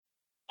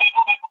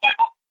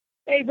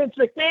Hey, Vince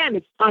McMahon,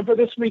 it's time for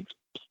this week's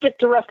Stick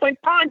to Wrestling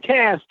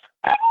podcast.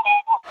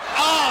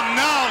 Oh,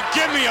 no,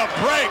 give me a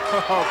break.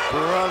 Oh,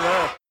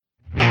 brother.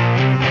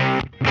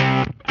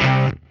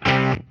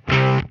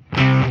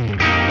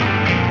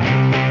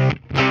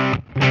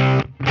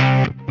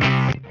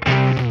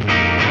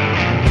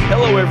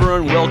 Hello,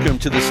 everyone. Welcome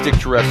to the Stick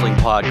to Wrestling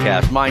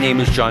podcast. My name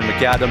is John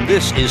McAdam.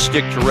 This is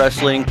Stick to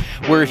Wrestling,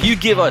 where if you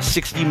give us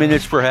 60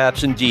 minutes,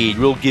 perhaps indeed,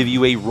 we'll give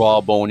you a raw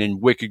bone and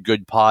wicked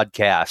good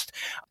podcast.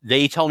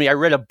 They tell me, I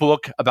read a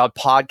book about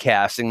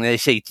podcasting, and they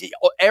say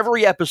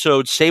every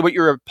episode, say what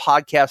your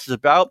podcast is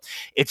about.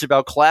 It's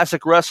about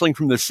classic wrestling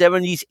from the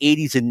 70s,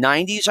 80s, and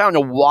 90s. I don't know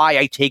why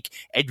I take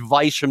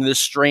advice from this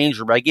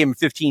stranger, but I gave him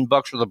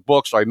 $15 for the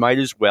book, so I might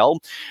as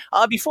well.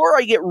 Before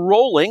I get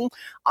rolling,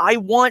 I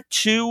want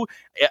to,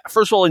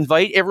 first of all,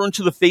 invite everyone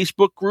to the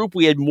Facebook group.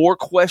 We had more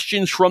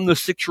questions from the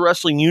Stick to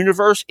Wrestling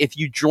universe. If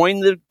you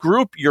join the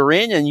group, you're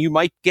in, and you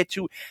might get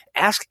to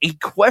ask a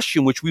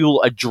question, which we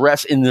will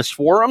address in this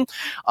forum.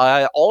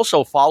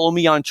 Also, follow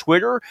me on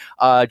Twitter.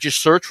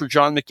 Just search for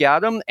John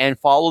McAdam and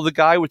follow the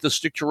guy with the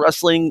Stick to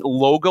Wrestling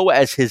logo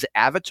as his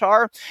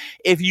avatar.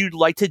 If you'd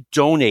like to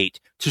donate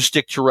to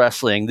Stick to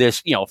Wrestling,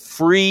 this,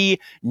 free,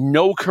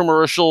 no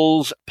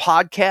commercials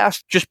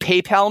podcast, just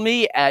PayPal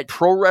me at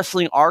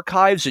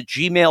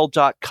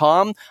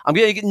prowrestlingarchives@gmail.com.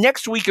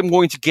 Next week, I'm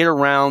going to get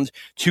around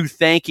to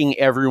thanking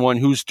everyone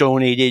who's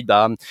donated.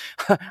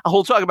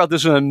 I'll talk about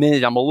this in a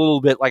minute. I'm a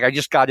little bit like I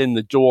just got in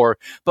the door.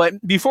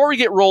 But before we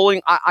get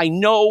rolling, I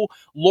know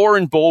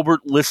Lauren Boebert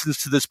listens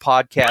to this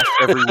podcast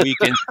every week.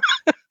 And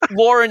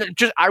Lauren,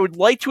 I would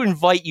like to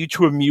invite you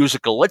to a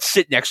musical. Let's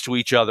sit next to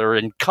each other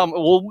and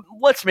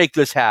let's make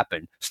this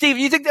happen. Steve,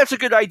 you think that's a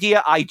good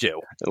idea? I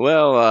do.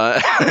 Well,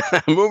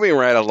 moving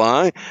right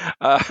along,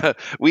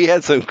 we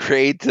had some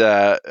great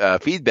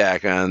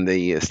feedback on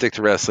the Stick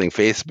to Wrestling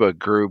Facebook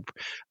group.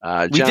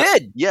 We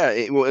did.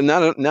 Yeah,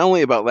 not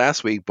only about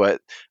last week, but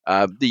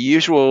the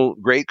usual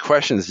great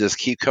questions just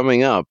keep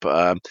coming up.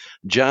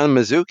 John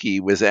Mizuki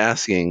was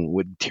asking,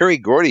 would Terry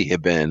Gordy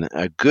have been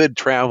a good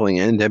traveling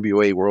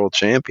NWA World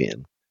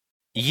Champion?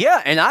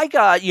 Yeah, and I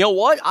got,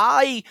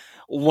 I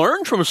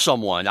learned from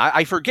someone.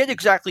 I forget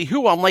exactly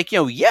who. I'm like,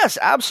 yes,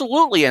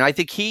 absolutely. And I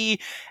think he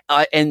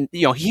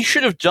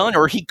should have done,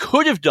 or he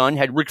could have done,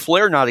 had Ric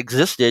Flair not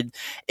existed,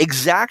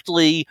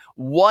 exactly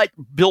what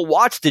Bill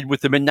Watts did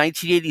with him in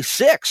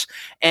 1986.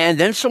 And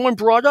then someone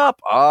brought up,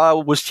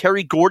 was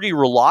Terry Gordy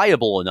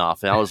reliable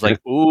enough? And I was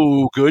like,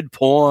 ooh, good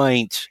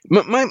point.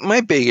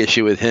 My big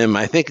issue with him,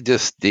 I think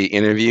just the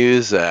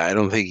interviews. I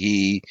don't think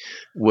he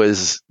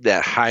was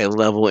that high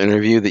level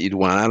interview that you'd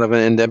want out of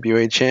an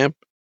NWA champ.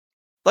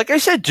 Like I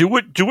said, do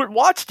what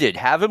Watts did.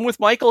 Have him with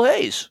Michael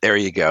Hayes. There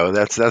you go.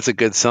 That's a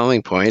good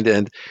selling point.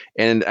 And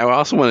I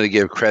also wanted to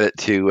give credit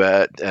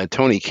to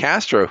Tony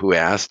Castro, who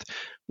asked,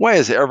 why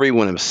is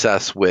everyone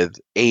obsessed with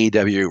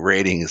AEW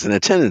ratings and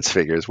attendance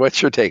figures?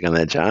 What's your take on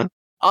that, John?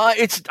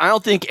 I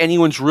don't think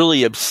anyone's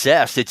really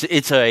obsessed.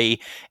 It's a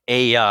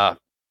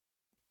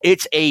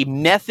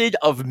method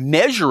of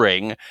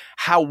measuring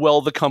how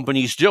well the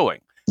company's doing.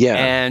 Yeah.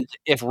 And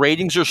if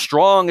ratings are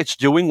strong, it's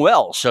doing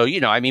well. So,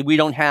 we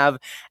don't have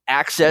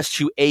access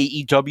to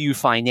AEW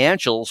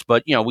financials,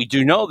 but, we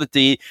do know that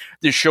the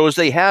shows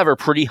they have are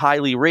pretty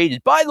highly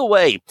rated. By the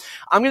way,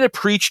 I'm going to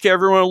preach to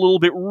everyone a little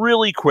bit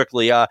really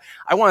quickly. I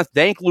want to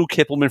thank Lou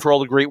Kippelman for all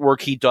the great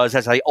work he does,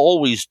 as I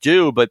always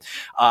do, but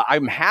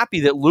I'm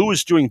happy that Lou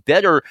is doing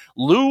better.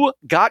 Lou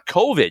got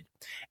COVID.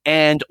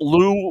 And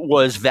Lou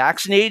was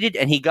vaccinated,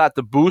 and he got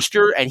the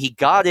booster, and he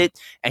got it,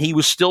 and he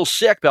was still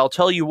sick. But I'll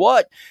tell you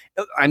what,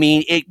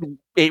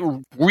 it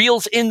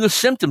reels in the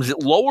symptoms.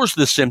 It lowers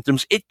the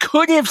symptoms. It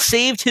could have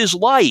saved his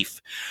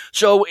life.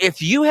 So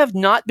if you have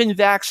not been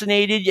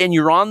vaccinated and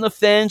you're on the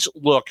fence,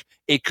 look,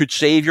 it could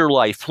save your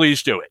life.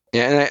 Please do it.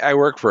 Yeah, and I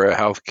work for a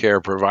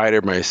healthcare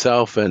provider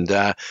myself, and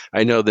I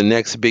know the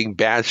next big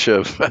batch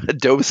of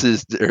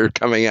doses are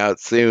coming out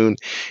soon,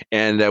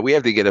 and we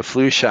have to get a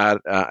flu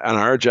shot on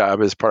our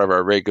job as part of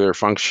our regular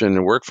function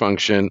and work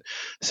function.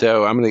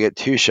 So I'm going to get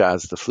 2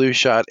 shots, the flu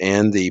shot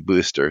and the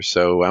booster.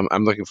 So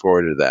I'm looking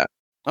forward to that.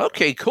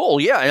 Okay, cool.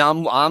 Yeah,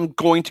 and I'm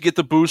going to get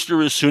the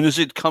booster as soon as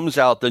it comes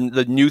out,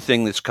 the new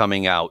thing that's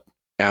coming out.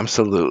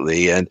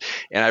 Absolutely. And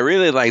I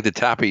really like the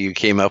topic you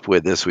came up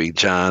with this week,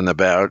 John,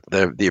 about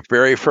the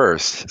very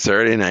first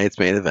Saturday night's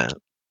main event.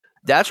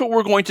 That's what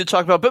we're going to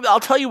talk about. But I'll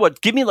tell you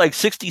what, give me like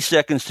 60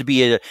 seconds to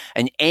be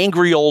an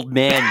angry old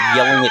man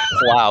yelling at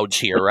clouds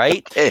here,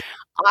 right?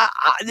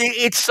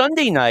 It's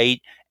Sunday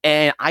night,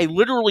 and I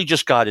literally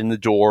just got in the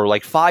door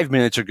like 5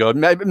 minutes ago.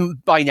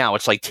 By now,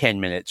 it's like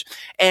 10 minutes.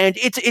 And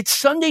it's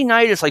Sunday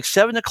night. It's like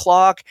 7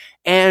 o'clock,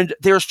 and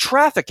there's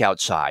traffic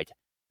outside.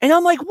 And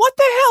I'm like, what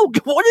the hell?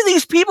 What are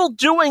these people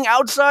doing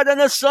outside on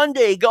a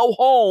Sunday? Go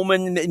home.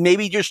 And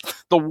maybe just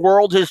the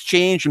world has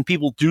changed and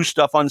people do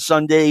stuff on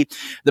Sunday.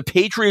 The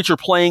Patriots are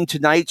playing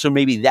tonight, so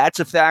maybe that's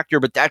a factor,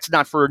 but that's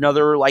not for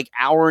another like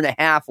hour and a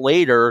half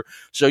later.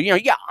 So,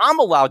 I'm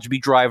allowed to be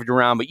driving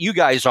around, but you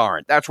guys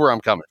aren't. That's where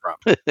I'm coming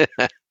from.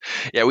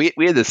 Yeah, we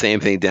had the same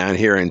thing down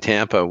here in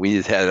Tampa. We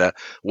just had a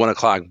 1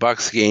 o'clock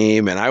Bucks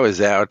game, and I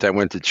was out. I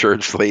went to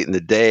church late in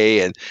the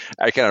day, and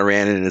I kind of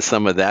ran into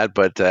some of that.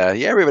 But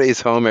yeah,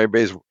 everybody's home.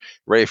 Everybody's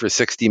ready for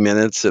 60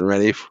 minutes and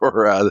ready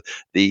for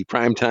the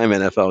primetime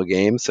NFL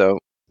game. So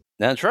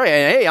That's right.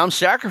 And hey, I'm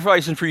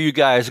sacrificing for you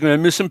guys. I'm going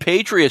to miss some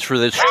Patriots for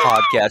this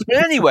podcast. But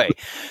anyway,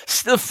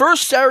 the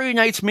first Saturday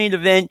night's main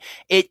event,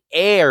 it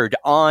aired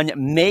on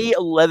May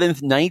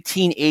 11th,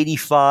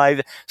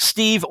 1985.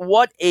 Steve,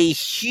 what a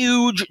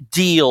huge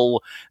deal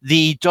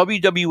the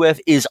WWF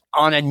is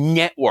on a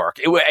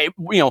network.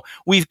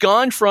 We've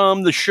gone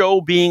from the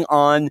show being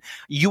on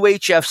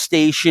UHF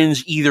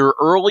stations either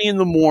early in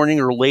the morning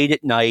or late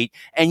at night.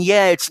 And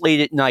yeah, it's late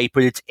at night,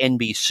 but it's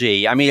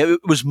NBC. I mean, it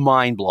was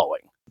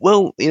mind-blowing.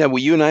 Well,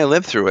 you and I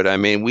lived through it. I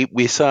mean,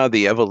 we saw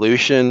the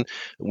evolution.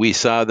 We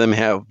saw them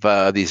have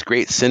these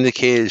great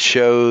syndicated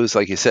shows,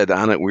 like you said,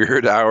 on at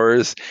weird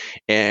hours.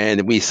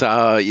 And we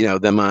saw,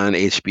 them on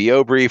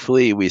HBO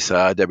briefly. We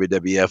saw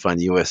WWF on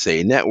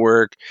USA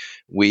Network.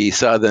 We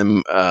saw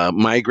them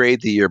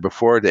migrate the year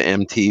before to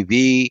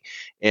MTV.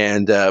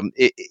 And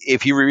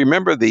if you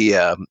remember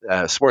the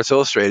Sports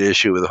Illustrated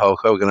issue with Hulk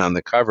Hogan on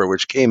the cover,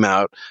 which came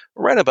out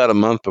right about a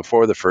month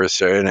before the first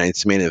Saturday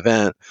night's main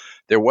event,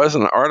 there was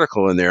an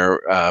article in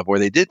there where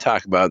they did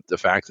talk about the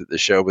fact that the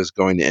show was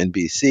going to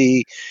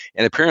NBC.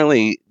 And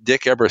apparently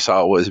Dick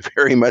Ebersol was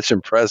very much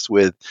impressed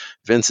with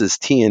Vince's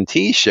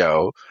TNT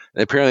show.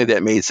 And apparently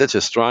that made such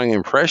a strong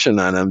impression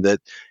on him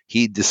that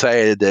he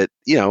decided that,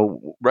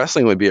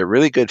 wrestling would be a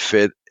really good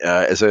fit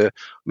as a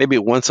maybe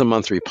once a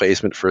month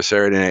replacement for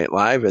Saturday Night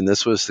Live. And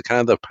this was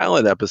the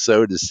pilot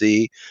episode to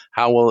see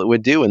how well it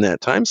would do in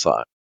that time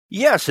slot.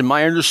 Yes, and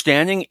my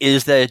understanding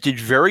is that it did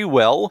very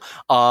well.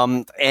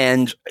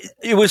 And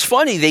it was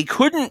funny. They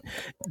couldn't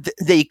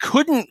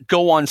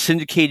go on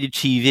syndicated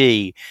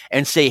TV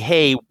and say,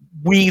 hey,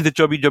 we, the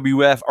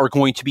WWF, are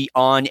going to be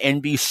on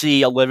NBC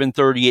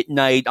 11:30 at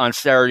night on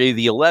Saturday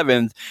the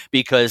 11th,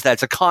 because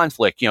that's a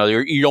conflict.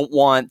 You don't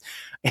want,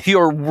 if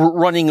you're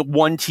running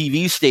one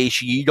TV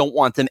station, you don't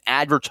want them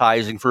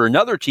advertising for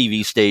another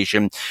TV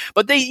station.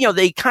 But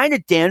they kind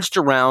of danced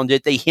around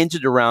it. They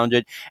hinted around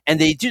it, and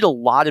they did a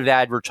lot of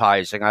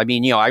advertising. I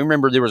mean, I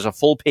remember there was a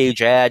full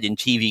page ad in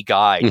TV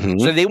Guide. Mm-hmm.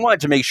 So they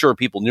wanted to make sure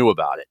people knew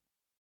about it.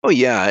 Oh,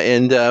 yeah.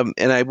 And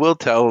I will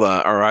tell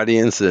our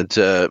audience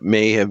that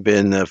may have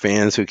been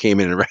fans who came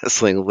into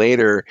wrestling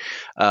later,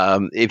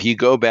 if you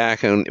go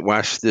back and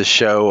watch this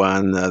show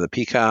on the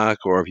Peacock,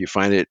 or if you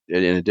find it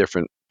in a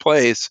different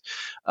place,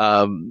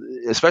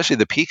 especially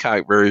the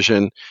Peacock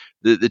version,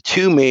 the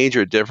two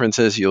major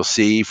differences you'll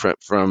see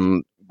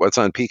from what's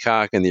on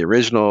Peacock and the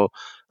original.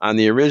 On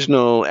the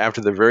original,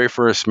 after the very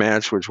first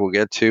match, which we'll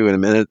get to in a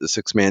minute, the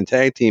 6-man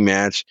tag team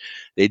match,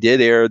 they did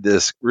air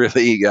this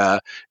really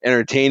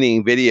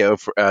entertaining video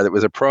that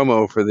was a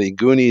promo for the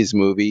Goonies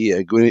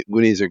movie.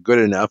 Goonies Are Good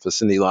Enough, a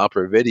Cyndi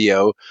Lauper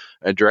video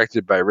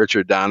directed by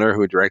Richard Donner,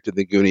 who directed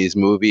the Goonies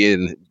movie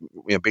and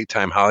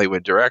big-time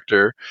Hollywood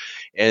director.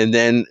 And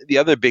then the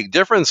other big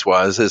difference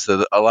is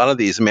that a lot of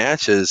these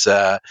matches,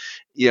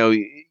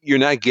 you're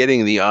not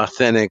getting the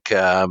authentic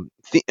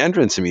the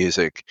entrance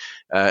music.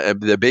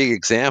 The big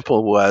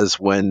example was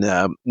when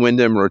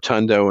Wyndham,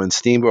 Rotundo, and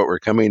Steamboat were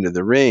coming to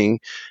the ring.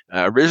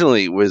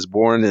 Originally, it was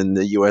born in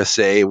the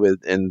USA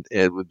with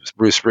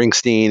Bruce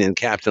Springsteen, and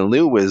Captain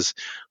Lou was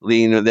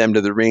leading them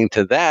to the ring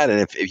to that. And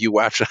if you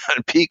watch it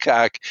on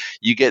Peacock,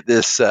 you get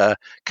this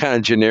kind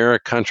of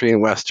generic country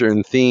and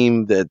western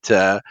theme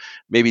that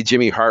maybe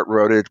Jimmy Hart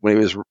wrote it when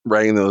he was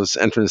writing those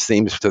entrance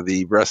themes to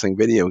the wrestling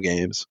video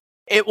games.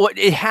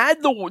 It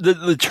had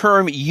the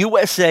term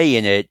USA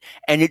in it,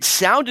 and it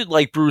sounded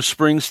like Bruce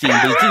Springsteen,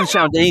 but it didn't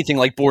sound anything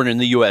like Born in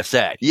the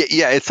USA.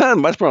 Yeah, it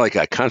sounded much more like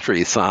a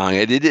country song.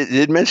 It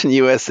did mention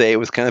USA. It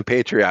was kind of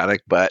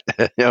patriotic, but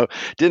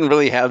didn't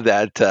really have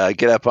that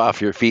get up off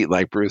your feet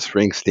like Bruce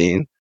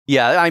Springsteen.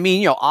 Yeah, I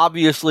mean,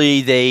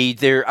 obviously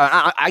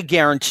I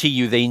guarantee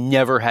you they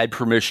never had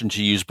permission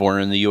to use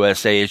Born in the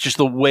USA. It's just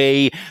the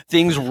way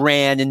things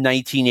ran in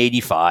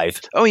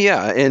 1985. Oh,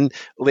 yeah. And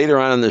later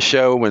on in the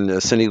show, when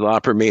Cyndi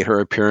Lauper made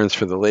her appearance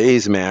for the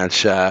ladies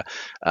match, where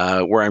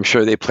I'm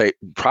sure they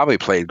probably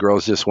played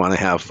Girls Just Want to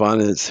Have Fun,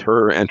 it's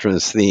her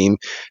entrance theme.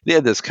 They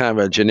had this kind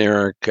of a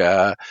generic,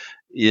 kind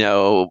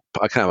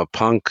of a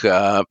punk,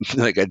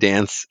 like a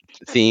dance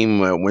theme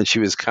when she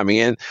was coming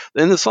in.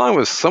 And the song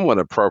was somewhat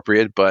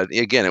appropriate, but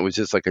again, it was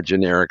just like a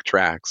generic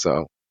track.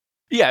 So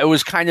yeah, it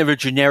was kind of a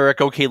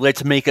generic, okay,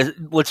 let's make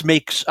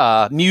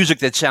music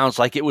that sounds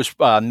like it was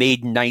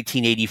made in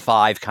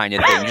 1985 kind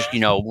of thing. Just,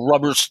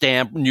 rubber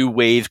stamp, new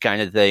wave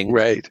kind of thing.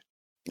 Right.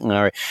 All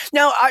right.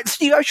 Now,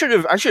 Steve, I should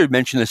have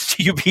mentioned this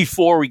to you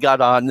before we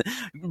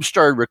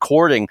started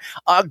recording.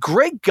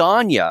 Greg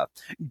Gagne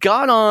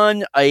got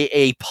on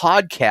a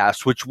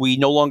podcast, which we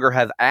no longer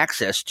have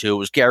access to. It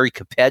was Gary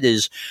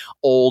Capetta's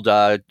old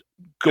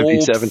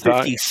Gold 57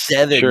 talk?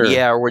 57, Sure.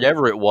 yeah, or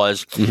whatever it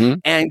was. Mm-hmm.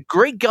 And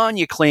Greg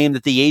Gagne claimed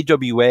that the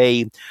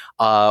AWA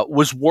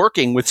was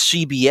working with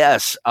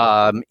CBS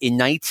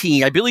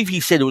I believe he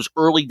said it was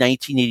early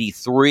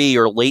 1983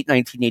 or late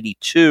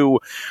 1982,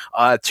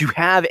 to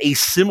have a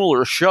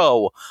similar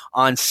show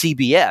on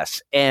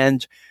CBS.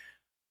 And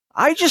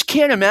I just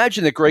can't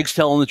imagine that Greg's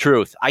telling the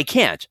truth. I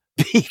can't.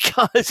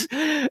 Because,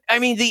 I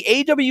mean, the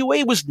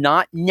AWA was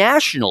not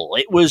national.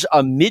 It was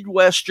a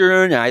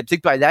Midwestern. I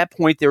think by that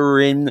point they were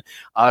in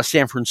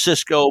San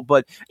Francisco.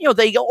 But,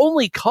 they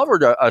only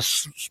covered a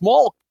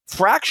small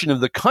fraction of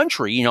the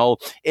country.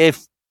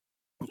 If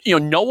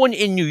no one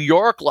in New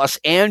York, Los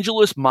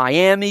Angeles,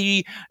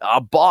 Miami,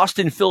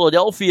 Boston,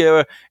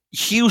 Philadelphia,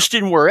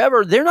 Houston,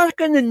 wherever, they're not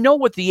going to know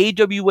what the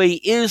AWA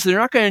is. They're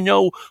not going to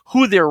know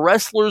who their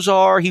wrestlers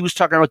are. He was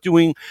talking about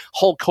doing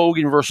Hulk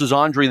Hogan versus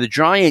Andre the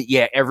Giant.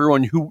 Yeah,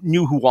 everyone who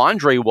knew who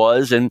Andre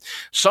was, and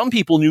some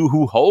people knew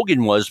who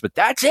Hogan was, but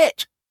that's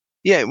it.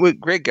 Yeah, with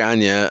Greg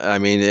Gagne, I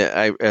mean,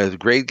 a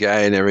great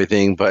guy and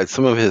everything, but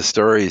some of his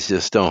stories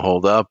just don't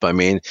hold up. I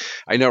mean,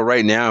 I know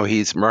right now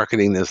he's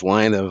marketing this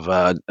line of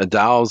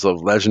dolls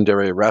of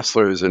legendary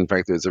wrestlers. In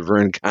fact, there's a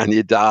Verne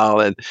Gagne doll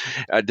and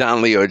a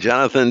Don Leo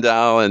Jonathan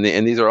doll, and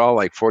these are all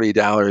like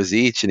 $40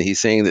 each, and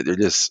he's saying that they're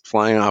just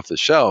flying off the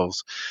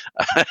shelves.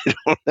 I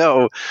don't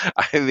know.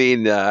 I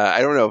mean, I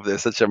don't know if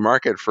there's such a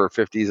market for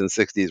 50s and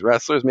 60s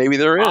wrestlers. Maybe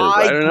there is.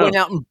 I don't know. Went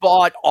out and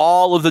bought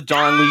all of the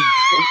Don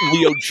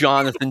Leo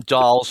Jonathan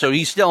dolls, so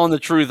he's telling the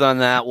truth on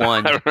that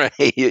one.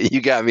 Right,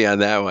 you got me on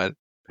that one.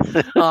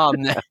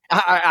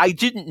 I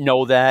didn't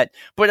know that,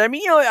 but I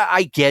mean,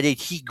 I get it.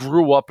 He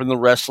grew up in the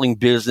wrestling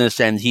business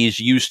and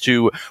he's used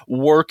to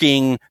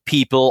working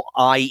people,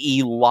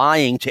 i.e.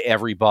 lying to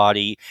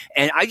everybody.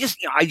 And I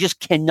just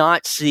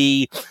cannot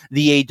see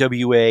the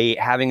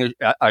AWA having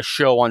a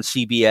show on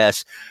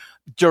CBS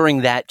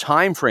during that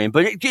time frame.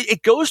 But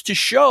it goes to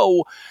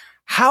show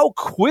how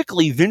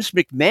quickly Vince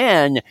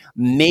McMahon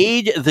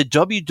made the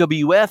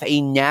WWF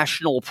a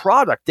national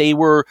product. They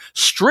were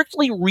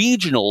strictly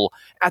regional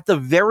at the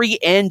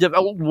very end of,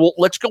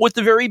 let's go at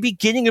the very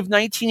beginning of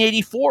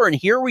 1984. And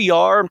here we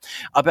are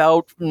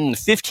about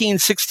 15,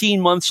 16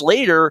 months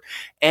later,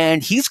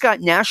 and he's got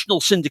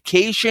national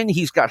syndication.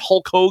 He's got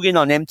Hulk Hogan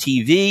on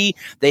MTV.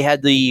 They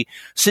had the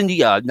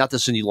not the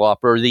Cyndi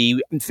Lauper,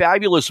 the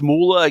Fabulous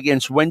Moolah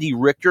against Wendy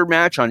Richter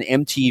match on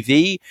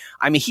MTV.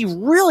 I mean, he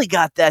really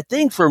got that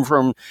thing from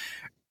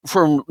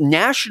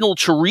national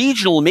to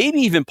regional, maybe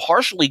even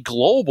partially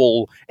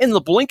global in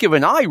the blink of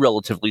an eye,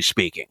 relatively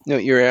speaking. No,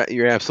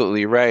 you're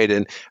absolutely right.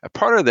 And a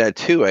part of that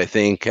too, I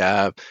think,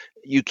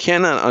 you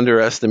cannot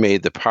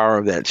underestimate the power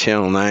of that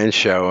Channel 9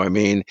 show. I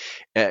mean,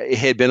 it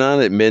had been on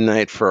at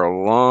midnight for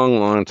a long,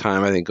 long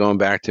time. I think going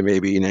back to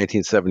maybe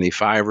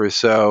 1975 or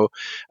so.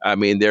 I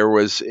mean,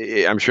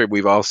 I'm sure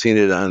we've all seen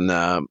it on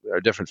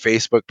our different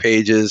Facebook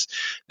pages.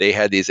 They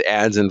had these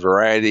ads in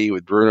Variety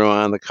with Bruno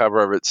on the cover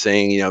of it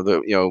saying,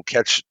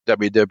 catch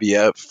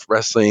WWF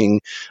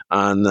wrestling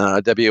on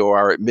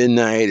WOR at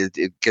midnight.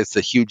 It gets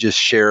the hugest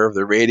share of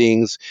the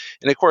ratings.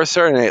 And of course,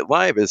 Saturday Night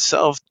Live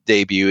itself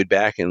debuted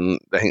back in,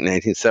 I think,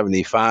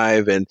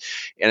 1975, and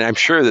I'm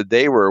sure that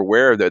they were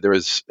aware that there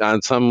was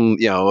on some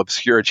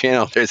obscure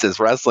channel there's this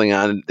wrestling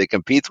on that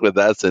competes with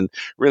us and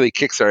really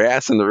kicks our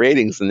ass in the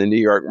ratings in the New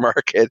York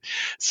market.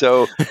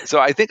 So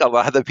I think a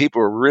lot of the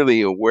people were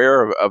really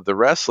aware of the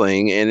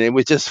wrestling, and it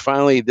was just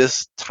finally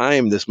this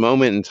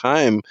moment in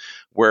time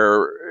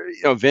where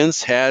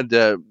Vince had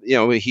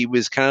he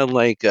was kind of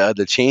like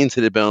the chains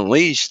that had been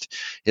unleashed.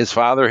 His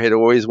father had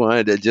always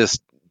wanted to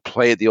just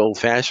play it the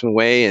old-fashioned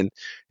way, and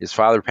his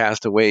father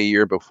passed away a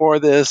year before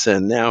this,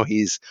 and now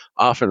he's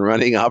off and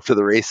running off to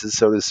the races,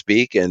 so to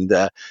speak. And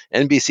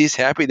NBC's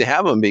happy to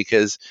have him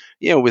because,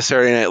 with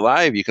Saturday Night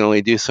Live, you can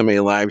only do so many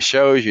live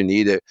shows. You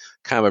need a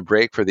kind of a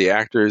break for the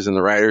actors and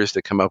the writers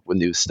to come up with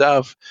new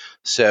stuff.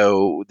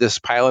 So this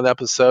pilot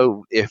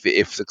episode,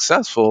 if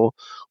successful,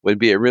 would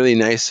be a really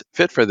nice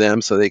fit for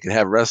them, so they could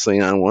have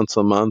wrestling on once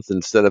a month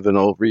instead of an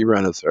old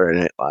rerun of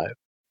Saturday Night Live.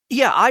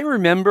 Yeah, I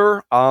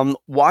remember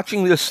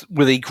watching this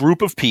with a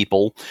group of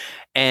people,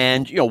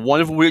 and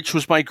one of which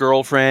was my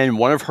girlfriend,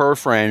 one of her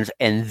friends,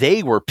 and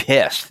they were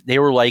pissed. They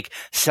were like,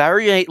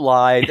 Saturday Night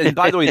Live, and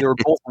by the way, they were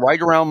both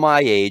right around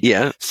my age.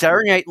 Yeah.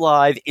 Saturday Night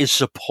Live is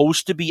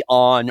supposed to be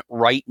on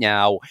right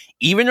now,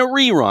 even a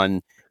rerun.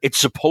 It's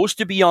supposed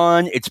to be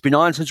on. It's been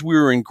on since we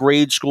were in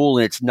grade school,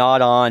 and it's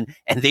not on.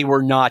 And they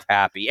were not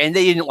happy, and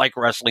they didn't like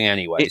wrestling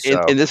anyway.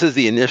 And this is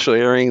the initial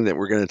airing that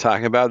we're going to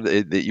talk about.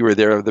 That you were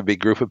there with the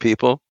big group of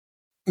people.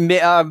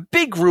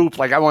 Big group,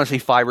 like I want to say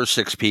 5 or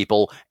 6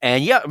 people.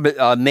 And yeah,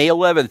 May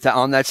 11th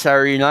on that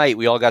Saturday night,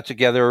 we all got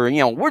together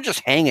and, we're just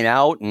hanging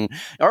out and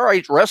all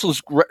right,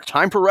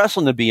 time for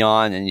wrestling to be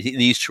on. And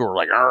these two are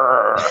like,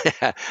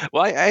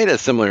 Well, I had a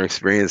similar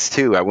experience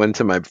too. I went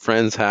to my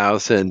friend's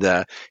house and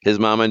his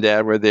mom and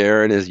dad were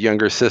there and his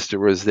younger sister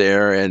was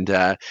there. And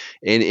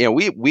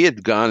we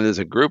had gone as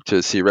a group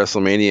to see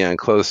WrestleMania on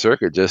closed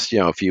circuit just,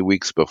 a few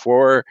weeks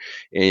before.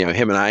 And,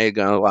 him and I had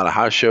gone a lot of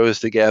house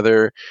shows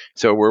together.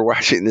 So we're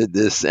watching watching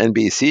this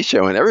NBC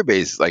show, and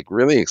everybody's like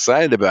really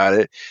excited about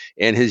it.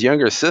 And his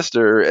younger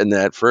sister in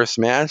that first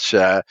match,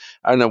 I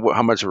don't know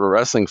how much of a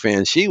wrestling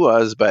fan she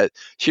was, but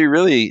she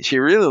really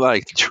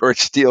liked George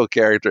Steele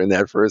character in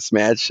that first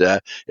match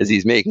as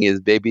he's making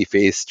his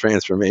babyface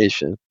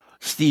transformation.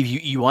 Steve,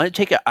 you want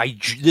to take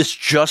this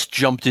just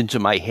jumped into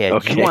my head.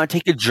 Okay. You want to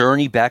take a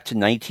journey back to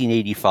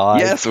 1985?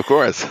 Yes, of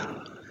course.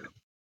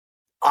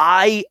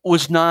 I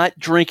was not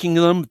drinking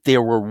them.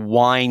 There were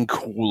wine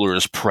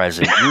coolers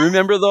present. You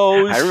remember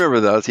those? I remember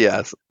those,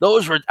 yes.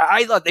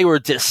 I thought they were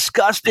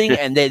disgusting,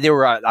 and they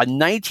were a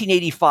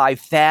 1985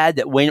 fad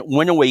that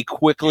went away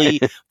quickly.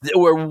 There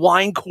were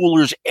wine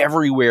coolers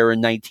everywhere in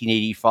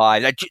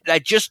 1985.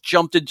 That just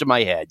jumped into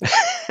my head.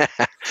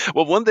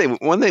 Well, one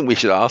thing we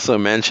should also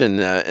mention,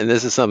 and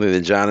this is something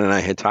that John and I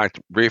had talked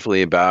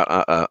briefly about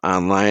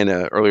online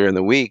earlier in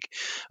the week,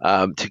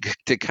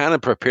 to kind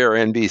of prepare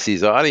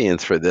NBC's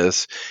audience for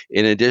this.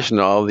 In addition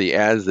to all the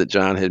ads that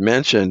John had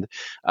mentioned,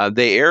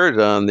 they aired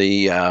on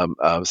the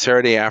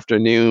Saturday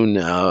afternoon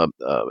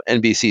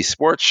NBC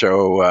sports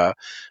show.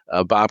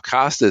 Bob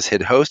Costas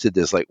had hosted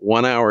this like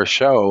 1 hour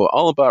show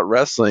all about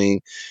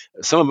wrestling.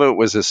 Some of it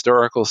was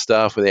historical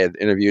stuff where they had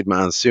interviewed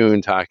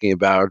Monsoon talking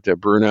about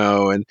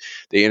Bruno, and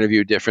they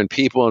interviewed different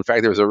people. In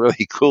fact, there was a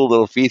really cool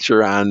little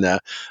feature on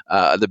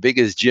the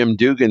biggest Jim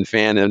Dugan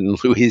fan in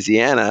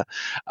Louisiana.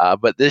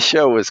 But this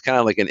show was kind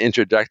of like an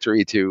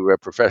introductory to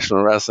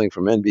professional wrestling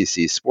from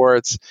NBC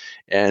Sports.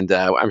 And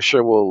I'm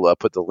sure we'll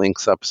put the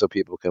links up so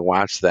people can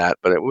watch that.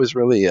 But it was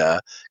really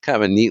kind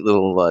of a neat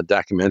little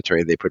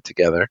documentary they put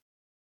together.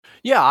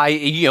 Yeah,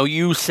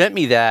 you sent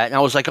me that, and I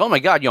was like, oh my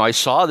God, I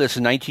saw this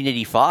in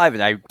 1985,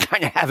 and I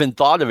kind of haven't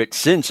thought of it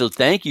since, so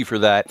thank you for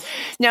that.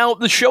 Now,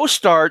 the show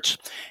starts,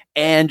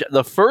 and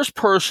the first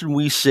person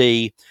we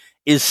see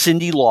is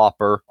Cyndi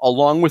Lauper,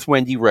 along with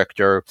Wendy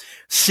Richter.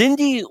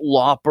 Cyndi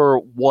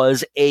Lauper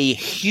was a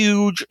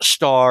huge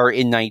star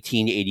in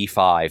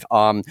 1985.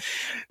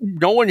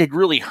 No one had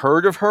really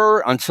heard of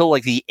her until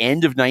like the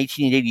end of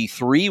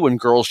 1983 when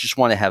Girls Just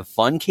Want to Have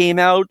Fun came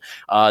out.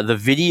 The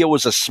video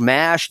was a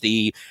smash.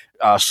 The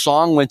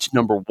song went to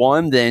number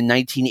one. Then in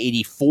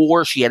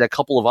 1984, she had a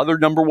couple of other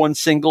number one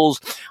singles.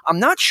 I'm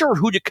not sure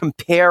who to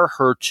compare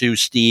her to,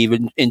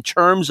 Steve, in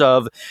terms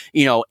of,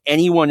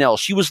 anyone else.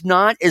 She was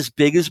not as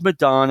big as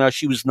Madonna.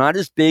 She was not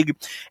as big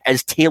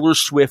as Taylor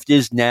Swift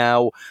is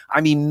now.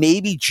 I mean,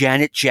 maybe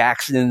Janet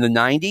Jackson in the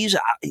 90s.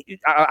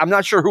 I'm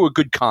not sure who a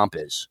good comp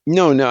is.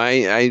 No,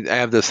 I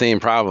have the same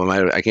problem.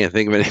 I can't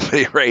think of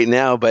anybody right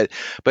now, but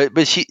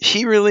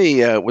she really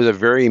was a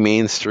very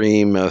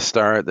mainstream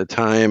star at the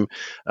time.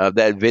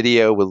 That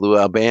video with Lou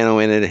Albano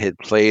in it had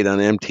played on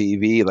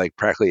MTV like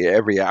practically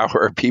every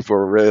hour. People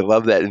really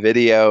loved that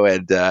video,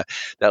 and that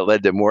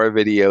led to more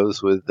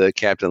videos with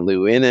Captain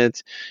Lou in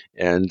it.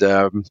 And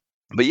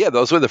but yeah,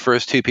 those were the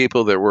first two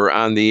people that were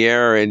on the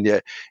air,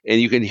 and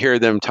you can hear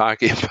them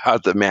talking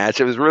about the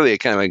match. It was really a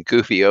kind of a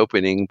goofy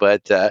opening,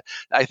 but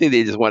I think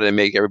they just wanted to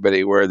make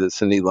everybody aware that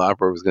Cyndi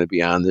Lauper was going to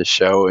be on this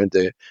show, and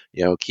to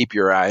keep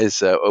your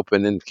eyes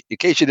open, and in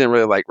case you didn't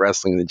really like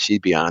wrestling, then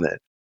she'd be on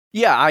it.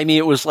 Yeah, I mean,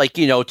 it was like,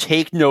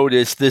 take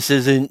notice. This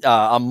isn't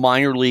a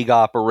minor league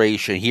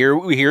operation.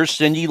 Here's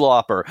Cyndi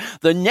Lauper.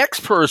 The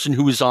next person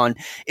who's on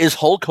is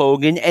Hulk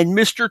Hogan and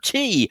Mr.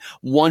 T.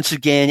 Once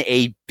again,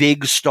 a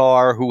big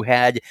star who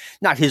had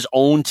not his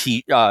own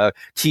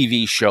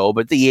TV show,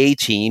 but the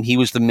A-Team. He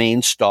was the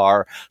main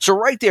star. So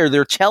right there,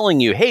 they're telling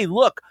you, hey,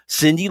 look,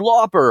 Cyndi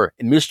Lauper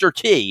and Mr.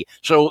 T.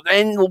 So,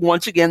 and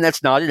once again,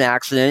 that's not an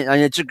accident,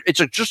 and it's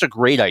just a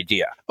great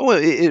idea. Well,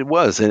 it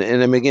was,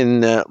 and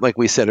again, like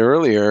we said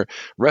earlier,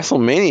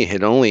 WrestleMania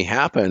had only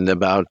happened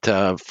about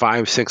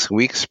 5-6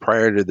 weeks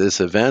prior to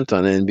this event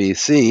on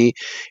NBC,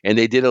 and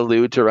they did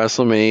allude to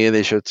WrestleMania.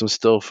 They showed some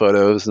still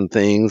photos and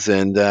things,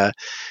 and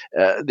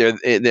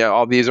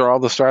these are all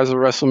the stars of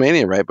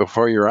WrestleMania right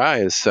before your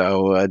eyes.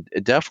 So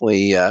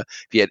definitely, if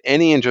you had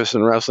any interest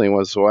in wrestling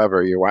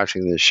whatsoever, you're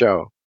watching this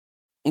show.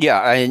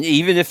 Yeah, and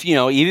even if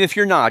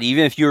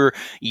you're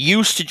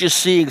used to just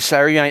seeing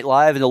Saturday Night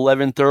Live at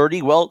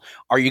 11:30, well,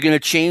 are you going to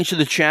change to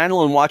the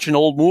channel and watch an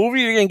old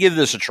movie, or are you going to give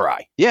this a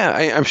try?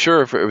 Yeah, I'm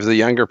sure if it was a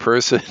younger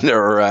person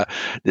or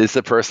it's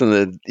a person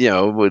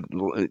that would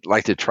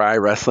like to try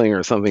wrestling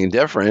or something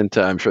different,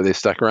 I'm sure they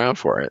stuck around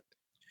for it.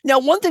 Now,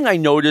 one thing I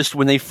noticed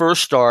when they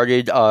first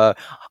started,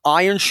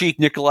 Iron Sheik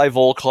Nikolai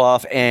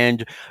Volkov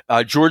and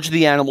George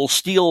the Animal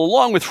Steele,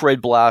 along with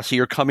Fred Blassie,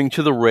 are coming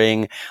to the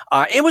ring.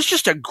 It was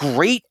just a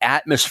great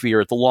atmosphere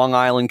at the Long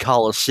Island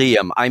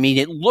Coliseum. I mean,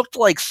 it looked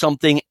like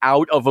something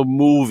out of a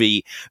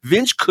movie.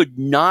 Vince could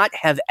not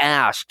have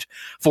asked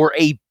for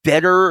a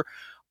better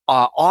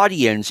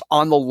audience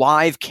on the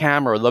live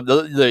camera.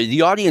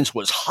 The audience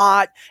was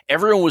hot.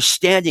 Everyone was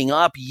standing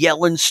up,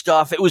 yelling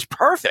stuff. It was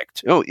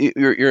perfect. Oh,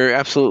 you're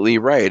absolutely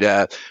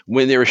right.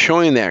 When they were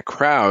showing that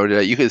crowd,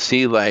 you could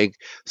see like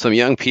some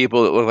young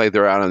people that looked like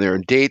they're out on their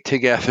date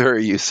together.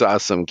 You saw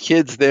some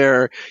kids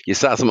there. You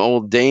saw some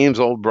old dames,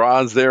 old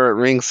broads there at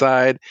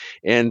ringside,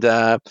 and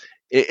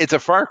it's a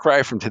far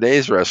cry from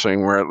today's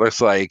wrestling, where it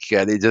looks like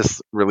they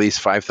just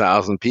released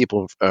 5,000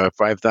 people,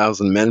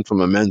 5,000 men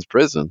from a men's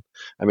prison.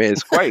 I mean,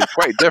 it's quite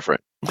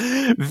different.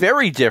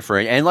 Very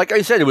different. And like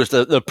I said, it was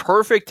the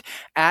perfect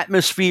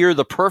atmosphere,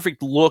 the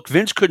perfect look.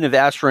 Vince couldn't have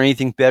asked for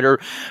anything better.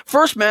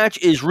 First match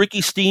is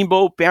Ricky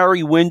Steamboat,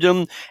 Barry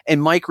Windham,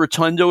 and Mike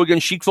Rotundo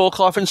against Sheik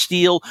Volkoff and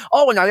Steele.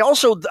 Oh, and I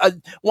also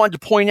wanted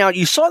to point out,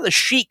 you saw the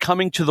Sheik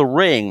coming to the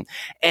ring,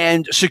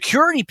 and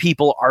security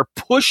people are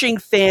pushing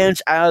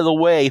fans out of the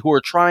way who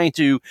are trying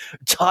to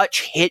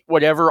touch, hit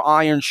whatever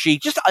Iron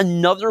Sheik. Just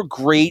another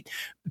great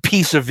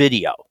piece of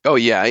video. Oh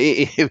yeah,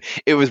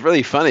 it was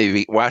really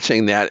funny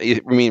watching that.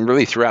 I mean,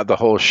 really throughout the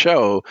whole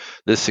show,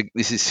 these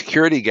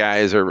security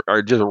guys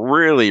are just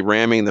really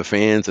ramming the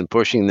fans and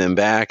pushing them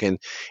back,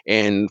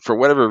 and for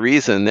whatever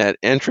reason, that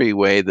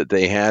entryway that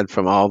they had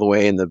from all the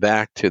way in the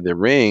back to the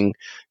ring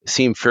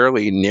seemed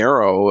fairly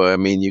narrow. I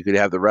mean, you could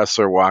have the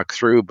wrestler walk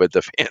through, but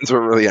the fans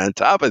were really on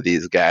top of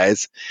these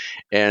guys,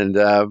 and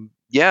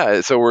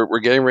yeah, so we're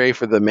getting ready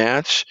for the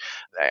match.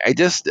 I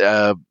just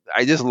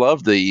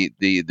love the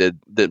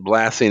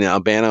Blassie and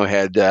Albano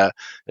had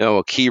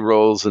key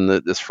roles in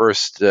this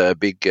first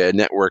big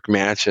network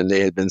match, and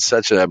they had been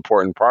such an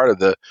important part of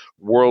the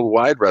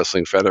Worldwide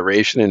Wrestling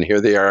Federation, and here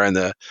they are on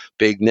the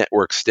big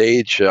network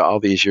stage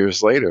all these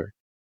years later.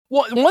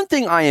 Well, one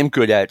thing I am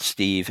good at,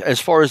 Steve, as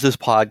far as this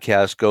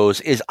podcast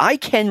goes, is I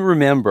can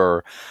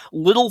remember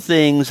little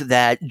things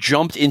that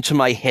jumped into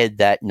my head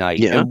that night.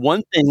 Yeah. And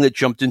one thing that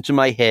jumped into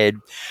my head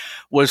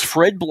was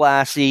Fred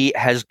Blassie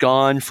has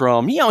gone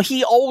from, he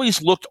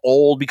always looked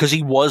old because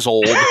he was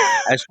old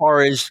as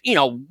far as,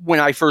 when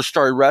I first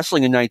started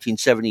wrestling in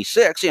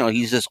 1976,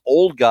 he's this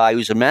old guy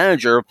who's a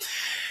manager.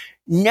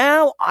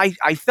 Now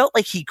I felt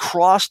like he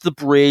crossed the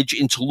bridge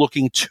into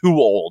looking too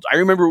old. I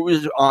remember it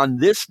was on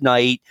this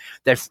night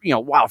that,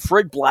 wow,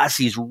 Fred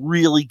Blassie's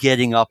really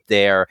getting up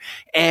there.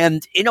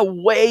 And in a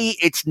way,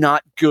 it's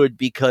not good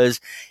because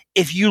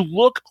if you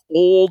look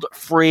old,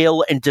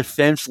 frail, and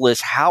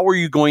defenseless, how are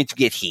you going to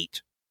get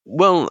heat?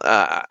 Well,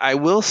 I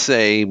will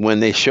say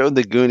when they showed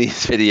the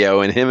Goonies video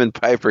and him and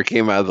Piper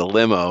came out of the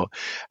limo,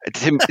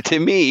 to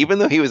me, even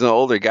though he was an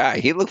older guy,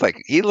 he looked like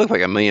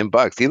 $1 million.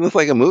 He looked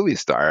like a movie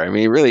star. I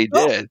mean, he really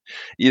did.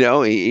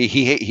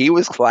 He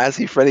was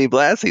classy Freddie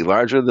Blassie,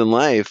 larger than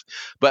life.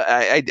 But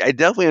I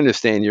definitely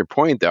understand your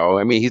point, though.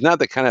 I mean, he's not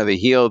the kind of a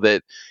heel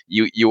that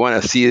you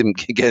want to see him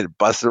get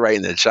busted right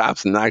in the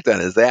chops and knocked on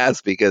his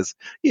ass because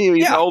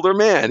he's an older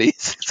man.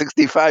 He's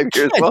 65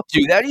 years old.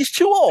 Do that. He's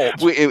too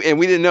old. And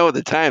we didn't know at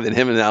the time that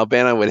him and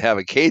Albano would have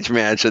a cage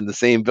match in the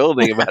same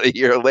building about a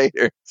year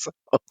later. So.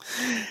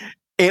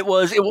 It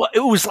was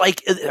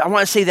like, I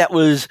want to say that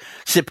was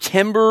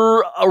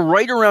September,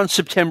 right around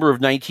September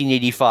of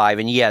 1985.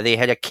 And yeah, they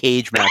had a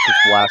cage match with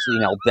Blassie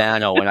and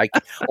Albano. And I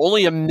can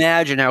only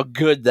imagine how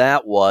good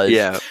that was.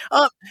 Yeah.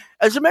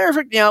 As a matter of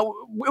fact,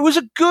 it was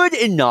a good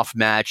enough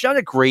match, not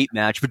a great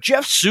match, but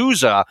Jeff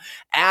Sousa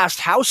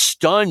asked, how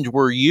stunned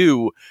were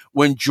you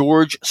when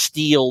George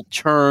Steele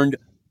turned?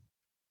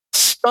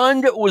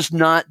 Stunned was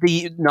not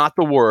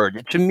the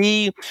word. To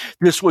me,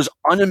 this was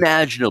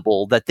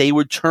unimaginable that they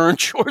would turn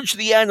George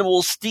the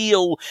Animal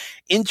Steele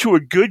into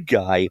a good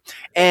guy.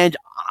 And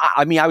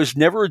I mean, I was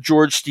never a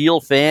George Steele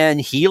fan,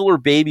 heel or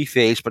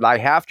babyface, but I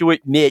have to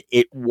admit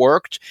it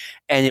worked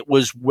and it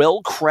was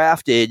well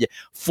crafted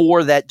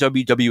for that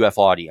WWF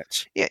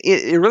audience. Yeah,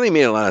 it really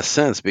made a lot of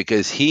sense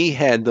because he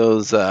had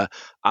those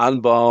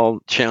oddball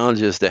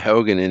challenges to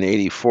Hogan in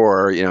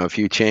 '84, a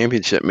few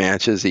championship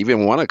matches,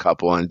 even won a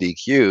couple on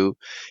DQ.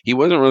 He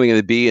wasn't really going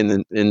to be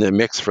in the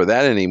mix for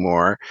that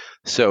anymore.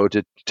 So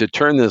to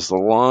turn this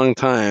long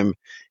time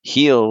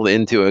heel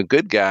into a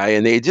good guy,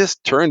 and they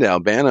just turned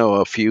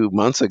Albano a few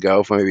months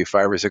ago, maybe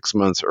 5 or 6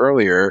 months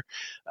earlier,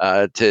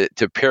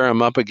 to pair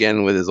him up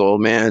again with his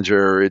old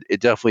manager. It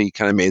definitely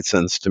kind of made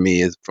sense to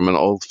me from an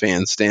old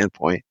fan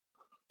standpoint.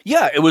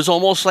 Yeah, it was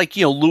almost like,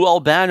 Lou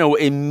Albano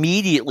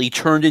immediately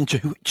turned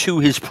into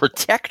his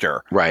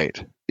protector.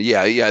 Right.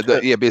 Yeah,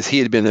 because he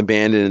had been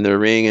abandoned in the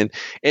ring,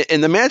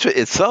 and the match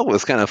itself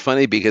was kind of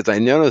funny because I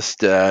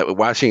noticed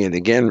watching it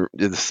again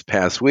this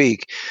past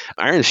week,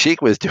 Iron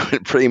Sheik was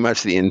doing pretty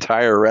much the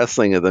entire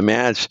wrestling of the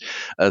match.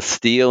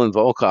 Steele and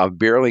Volkoff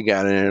barely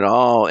got in at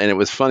all, and it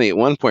was funny. At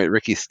one point,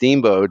 Ricky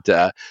Steamboat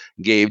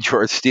gave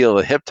George Steele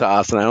a hip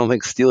toss, and I don't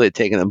think Steele had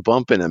taken a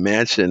bump in a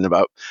match in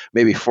about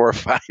maybe 4 or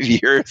 5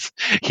 years.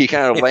 He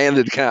kind of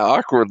landed kind of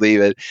awkwardly,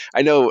 but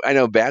I know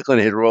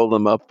Backlund had rolled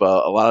him up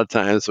a lot of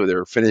times, so they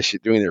were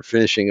doing their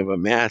finishing of a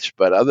match,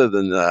 but other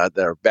than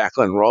their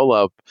Backlund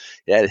roll-up,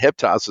 that hip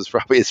toss was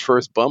probably his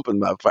first bump in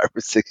about 5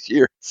 or 6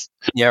 years.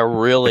 Yeah,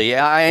 really.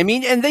 I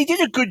mean, and they did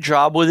a good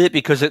job with it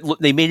because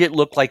they made it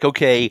look like,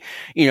 okay,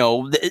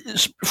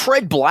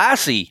 Fred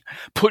Blassie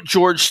put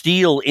George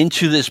Steele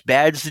into this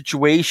bad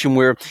situation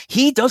where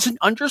he doesn't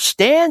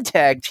understand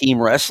tag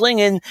team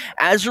wrestling, and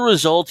as a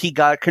result, he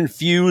got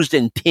confused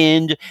and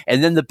pinned,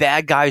 and then the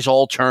bad guys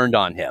all turned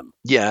on him.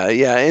 Yeah,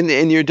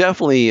 and you're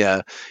definitely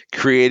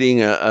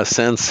creating a sense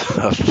sense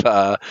of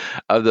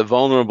the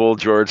vulnerable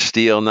George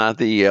Steele, not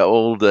the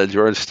old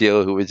George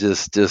Steele who was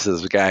just this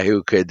guy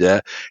who could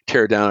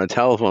tear down a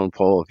telephone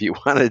pole if you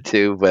wanted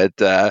to.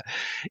 But I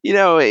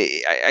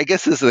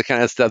guess this is the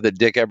kind of stuff that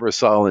Dick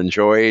Ebersol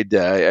enjoyed.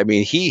 I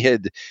mean, he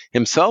had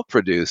himself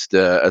produced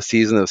a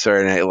season of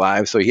Saturday Night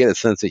Live, so he had a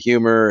sense of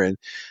humor. And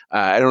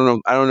I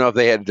don't know if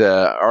they had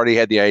already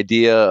had the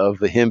idea of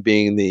him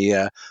being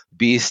the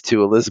beast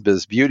to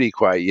Elizabeth's beauty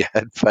quite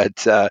yet,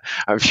 but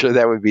I'm sure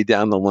that would be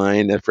down the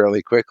line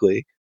fairly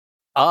quickly.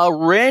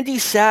 Randy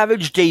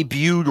Savage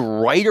debuted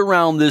right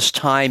around this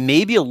time,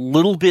 maybe a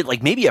little bit,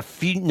 like maybe a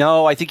few.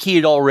 No, I think he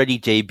had already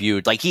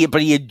debuted.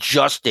 But he had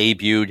just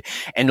debuted,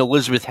 and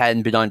Elizabeth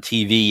hadn't been on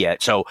TV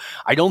yet. So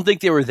I don't think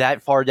they were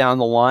that far down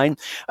the line.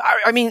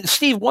 I mean,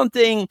 Steve, one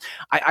thing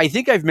I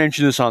think I've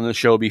mentioned this on the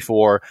show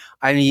before.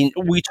 I mean,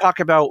 we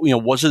talk about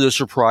was it a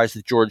surprise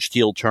that George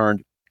Steele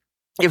turned?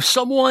 If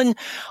someone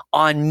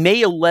on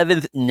May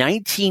 11th,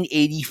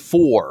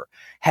 1984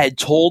 had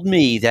told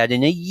me that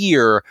in a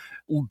year,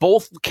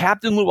 both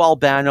Captain Lou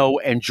Albano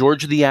and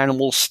George the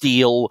Animal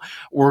Steele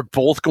were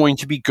both going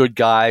to be good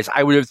guys,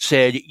 I would have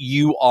said,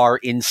 you are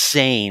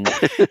insane.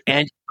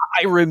 And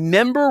I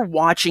remember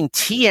watching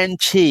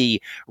TNT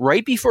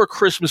right before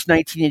Christmas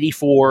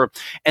 1984,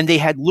 and they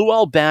had Lou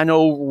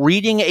Albano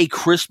reading a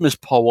Christmas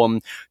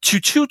poem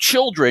to two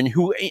children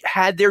who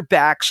had their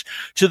backs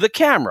to the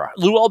camera.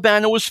 Lou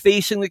Albano was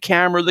facing the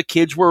camera. The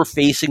kids were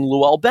facing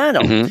Lou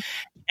Albano. Mm-hmm.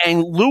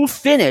 And Lou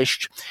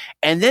finished,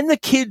 and then the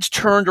kids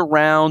turned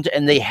around,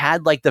 and they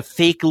had like the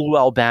fake Lou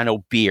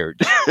Albano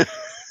beard.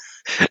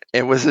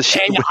 And was it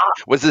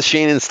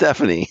Shane and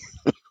Stephanie?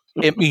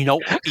 God,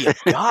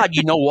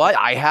 you know what?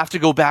 I have to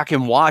go back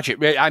and watch it.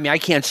 I mean, I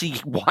can't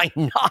see why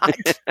not.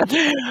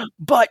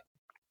 But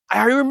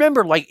I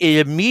remember,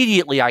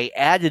 immediately I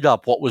added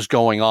up what was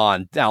going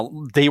on. Now,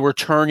 they were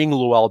turning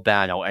Lou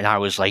Albano, and I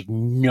was like,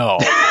 no,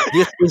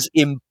 this is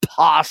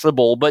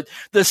impossible. But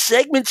the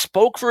segment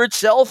spoke for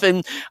itself,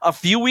 and a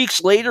few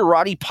weeks later,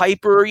 Roddy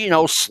Piper,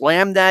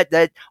 slammed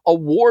that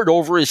award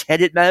over his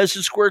head at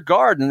Madison Square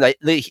Garden.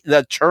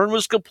 The turn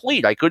was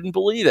complete. I couldn't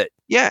believe it.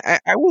 Yeah,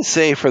 I would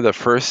say for the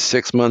first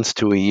 6 months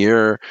to a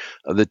year,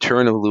 the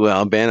turn of Lou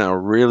Albano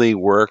really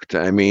worked.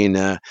 I mean,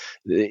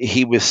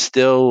 he was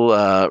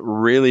still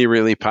really,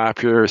 really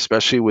popular,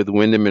 especially with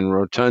Wyndham and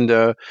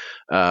Rotunda.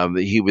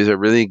 He was a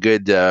really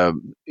good, guy.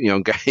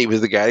 He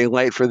was the guiding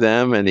light for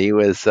them, and he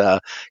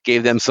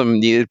gave them some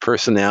needed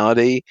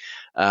personality.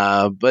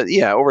 But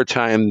yeah, over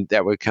time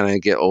that would kind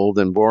of get old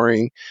and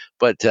boring.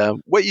 But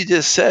what you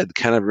just said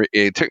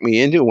it took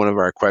me into one of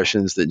our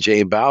questions that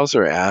Jay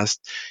Bowser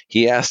asked.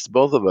 He asked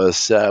both of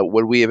us,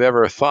 would we have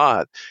ever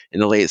thought in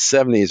the late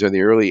 70s or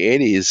the early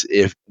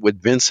 80s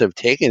would Vince have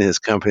taken his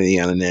company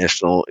on a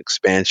national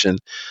expansion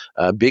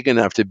big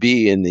enough to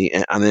be on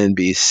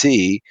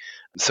NBC?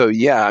 So,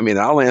 yeah, I mean,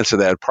 I'll answer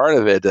that part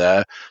of it.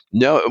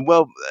 No,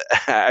 well,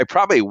 I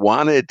probably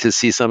wanted to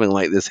see something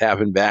like this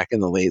happen back in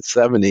the late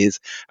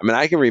 70s. I mean,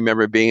 I can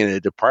remember being in a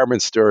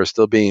department store,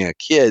 still being a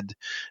kid,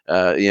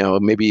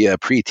 maybe a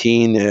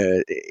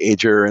preteen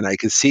ager, and I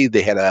could see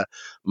they had a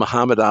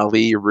Muhammad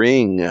Ali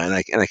ring, and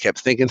I kept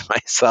thinking to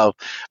myself,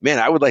 man,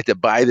 I would like to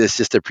buy this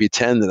just to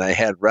pretend that I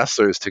had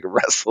wrestlers to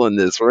wrestle in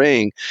this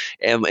ring.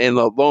 And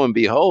lo and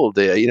behold,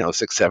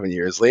 6-7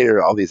 years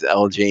later, all these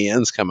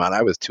LJNs come out.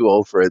 I was too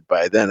old for it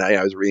by then.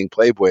 I was reading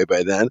Playboy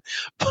by then,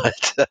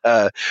 but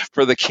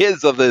for the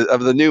kids of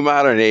the new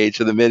modern age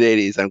of the mid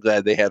 80s, I'm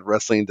glad they had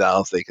wrestling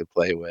dolls they could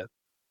play with.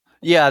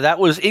 Yeah, that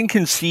was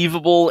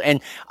inconceivable.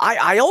 And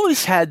I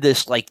always had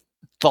this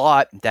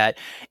thought that,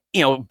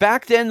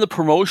 back then the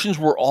promotions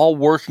were all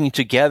working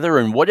together,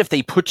 and what if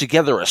they put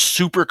together a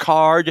super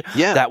card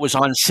that was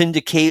on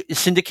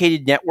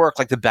syndicated network,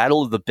 like the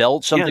Battle of the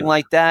Belt, something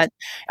like that?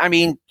 I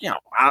mean,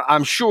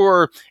 I'm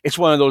sure it's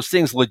one of those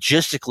things.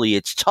 Logistically,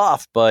 it's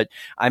tough, but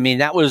I mean,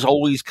 that was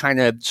always kind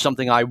of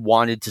something I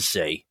wanted to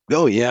see.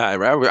 Oh, yeah,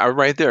 I'm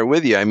right there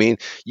with you. I mean,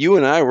 you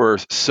and I were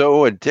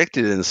so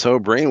addicted and so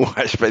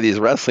brainwashed by these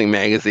wrestling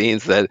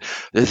magazines that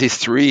there's these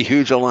three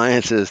huge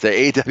alliances, the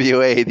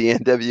AWA, the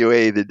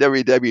NWA, the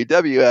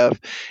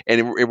WWF,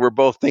 and we're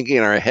both thinking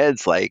in our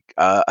heads like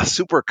a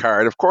super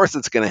card. Of course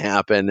it's going to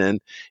happen,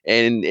 and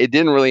it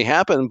didn't really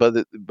happen,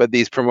 but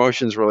these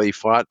promotions really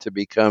fought to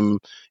become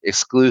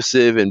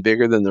exclusive and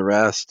bigger than the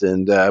rest,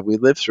 and we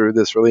lived through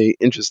this really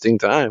interesting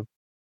time.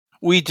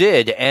 We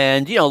did.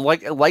 And,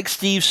 like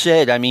Steve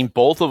said, I mean,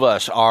 both of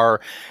us,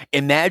 our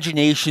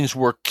imaginations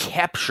were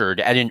captured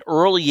at an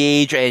early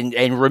age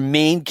and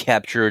remained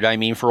captured, I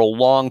mean, for a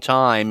long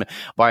time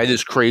by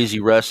this crazy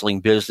wrestling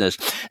business.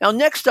 Now,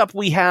 next up,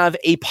 we have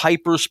a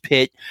Piper's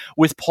Pit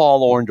with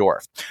Paul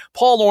Orndorff.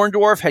 Paul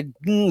Orndorff had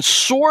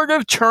sort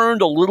of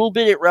turned a little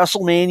bit at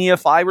WrestleMania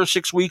 5 or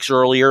 6 weeks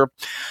earlier.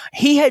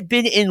 He had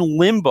been in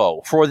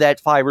limbo for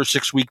that 5 or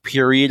 6 week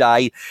period.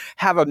 I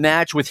have a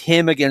match with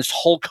him against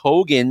Hulk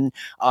Hogan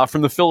segment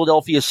from the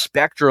Philadelphia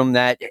Spectrum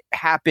that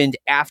happened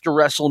after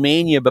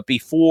WrestleMania, but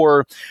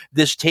before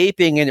this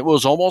taping, and it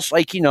was almost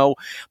like,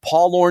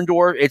 Paul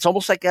Orndorff, it's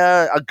almost like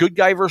a good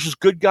guy versus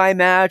good guy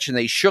match, and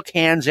they shook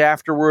hands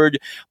afterward,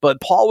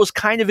 but Paul was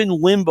kind of in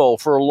limbo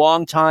for a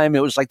long time.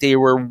 It was like they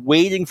were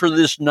waiting for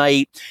this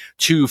night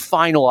to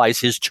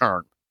finalize his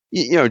turn.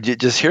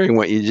 Just hearing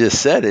what you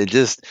just said, it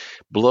just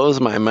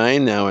blows my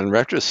mind now in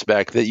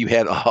retrospect that you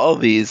had all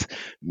these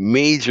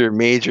major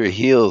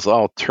heels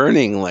all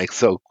turning like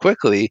so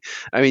quickly.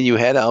 I mean, you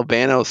had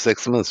Albano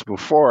 6 months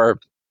before.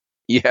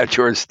 You have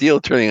George Steele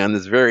turning on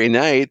this very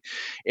night,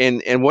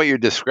 and what you're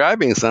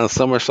describing sounds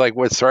so much like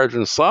what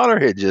Sergeant Slaughter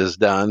had just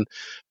done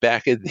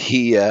back at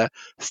the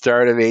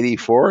start of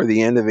 '84 or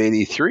the end of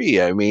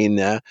 '83. I mean,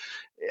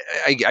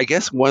 I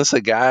guess once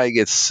a guy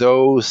gets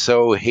so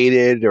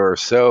hated or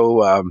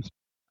so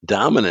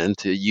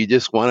dominant, you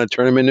just want to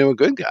turn him into a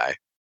good guy.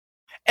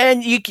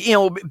 And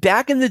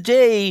back in the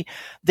day,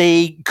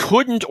 they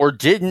couldn't or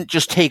didn't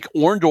just take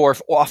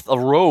Orndorff off the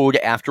road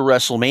after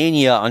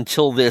WrestleMania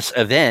until this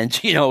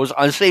event. It was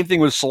the same thing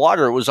with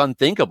Slaughter. It was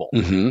unthinkable.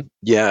 Mm-hmm.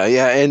 Yeah,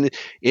 and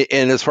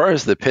as far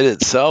as the pit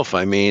itself,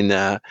 I mean,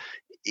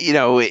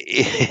 it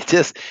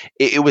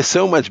was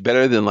so much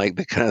better than like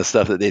the kind of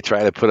stuff that they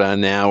try to put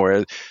on now,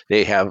 where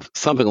they have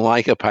something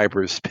like a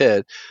Piper's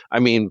Pit.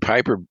 I mean,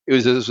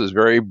 this was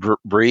very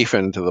brief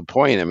and to the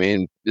point. I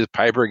mean,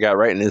 Piper got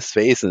right in his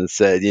face and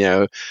said,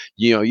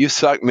 you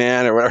suck,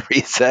 man, or whatever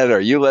he said, or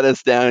you let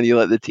us down, you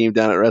let the team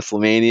down at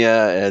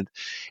WrestleMania,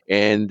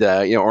 and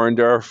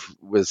Orndorff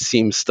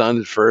seemed stunned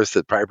at first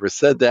that Piper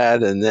said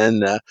that, and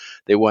then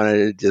they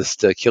wanted to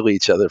just kill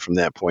each other from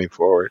that point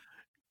forward.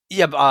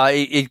 Yeah,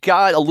 it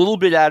got a little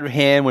bit out of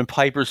hand when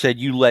Piper said,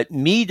 "You let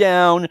me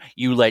down,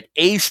 you let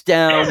Ace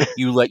down,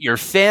 you let your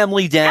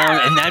family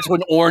down," and that's when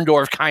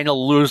Orndorff kind of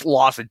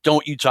lost it.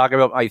 Don't you talk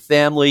about my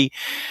family,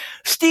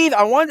 Steve?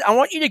 I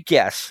want you to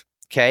guess.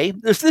 Okay,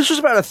 this was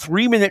about a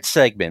 3-minute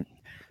segment.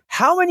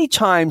 How many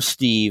times,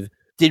 Steve,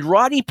 did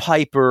Roddy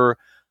Piper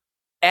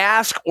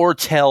ask or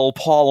tell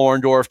Paul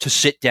Orndorff to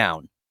sit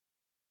down?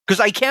 Because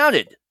I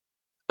counted.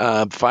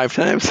 5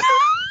 times.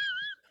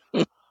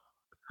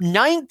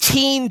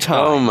 19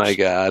 times. Oh my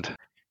God.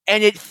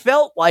 And it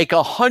felt like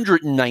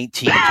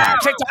 119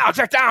 times.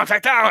 Sit down.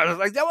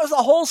 Like that was the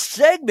whole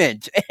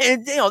segment.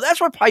 And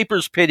that's what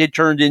Piper's Pit had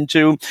turned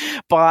into.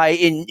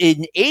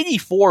 In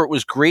 84, it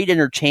was great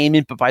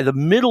entertainment, but by the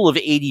middle of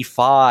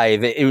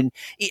 85,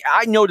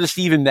 I noticed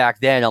even back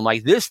then, I'm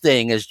like, this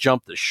thing has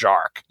jumped the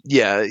shark.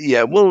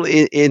 Yeah. Well,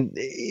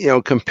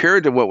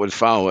 compared to what would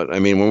follow it, I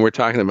mean, when we're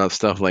talking about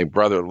stuff like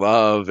Brother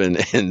Love and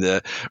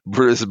the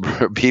Brutus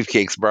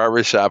Beefcake's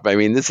Barbershop, I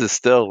mean, this is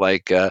still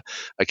like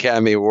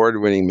Academy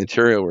Award-winning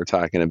material we're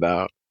talking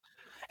about.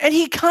 And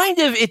he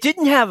it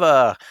didn't have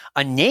a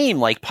name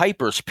like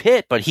Piper's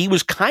Pit, but he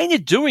was kind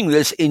of doing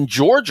this in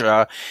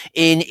Georgia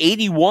in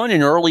 81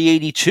 and early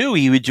 82.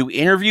 He would do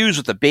interviews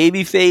with the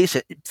baby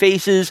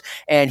faces,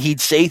 and he'd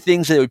say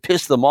things that would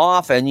piss them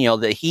off, and,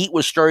 the heat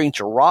was starting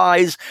to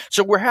rise.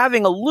 So we're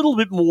having a little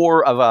bit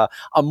more of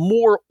a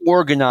more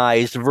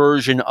organized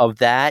version of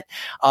that.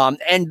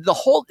 And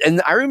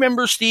I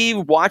remember,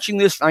 Steve, watching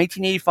this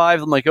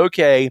 1985, I'm like,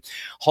 okay,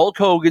 Hulk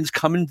Hogan's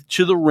coming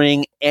to the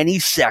ring any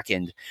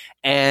second.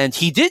 And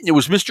he didn't. It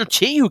was Mr.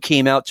 T who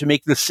came out to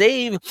make the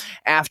save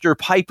after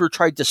Piper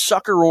tried to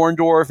sucker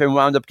Orndorff and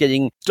wound up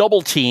getting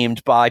double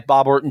teamed by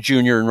Bob Orton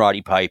Jr. and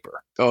Roddy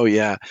Piper. Oh,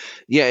 yeah.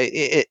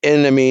 Yeah.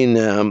 And I mean,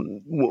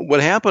 what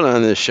happened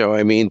on this show,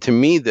 I mean, to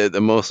me, the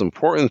most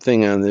important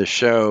thing on this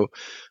show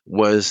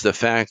was the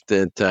fact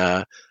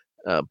that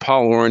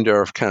Paul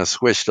Orndorff kind of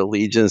switched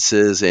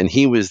allegiances, and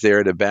he was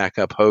there to back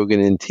up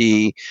Hogan and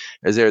T.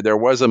 As there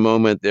was a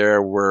moment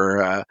there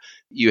where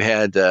you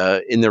had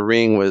in the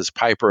ring was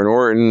Piper and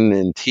Orton,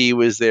 and T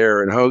was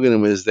there, and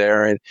Hogan was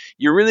there, and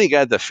you really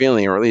got the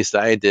feeling, or at least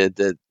I did,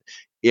 that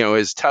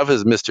as tough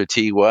as Mr.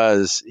 T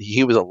was,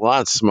 he was a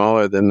lot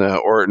smaller than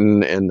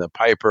Orton and the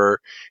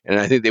Piper,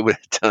 and I think they would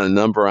have done a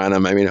number on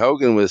him. I mean,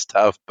 Hogan was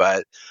tough,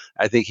 but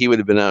I think he would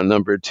have been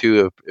outnumbered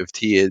too if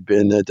T had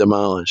been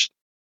demolished.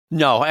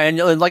 No, and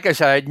like I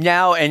said,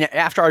 now and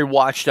after I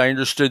watched, I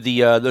understood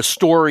the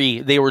story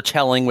they were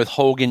telling with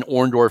Hogan,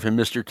 Orndorff, and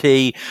Mr.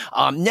 T.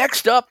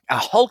 Next up, a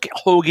Hulk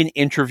Hogan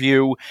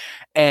interview,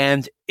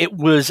 and it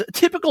was a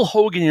typical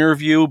Hogan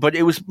interview, but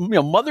it was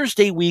Mother's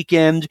Day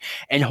weekend,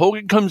 and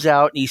Hogan comes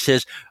out and he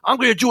says, "I'm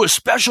going to do a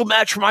special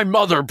match for my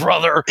mother,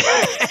 brother."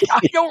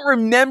 I don't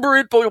remember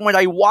it, but when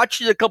I watched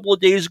it a couple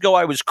of days ago,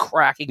 I was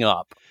cracking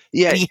up.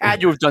 Yeah, he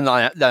had to have done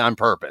that on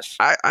purpose.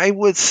 I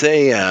would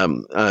say,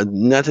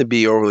 not to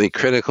be overly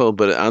critical,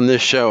 but on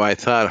this show, I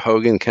thought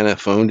Hogan kind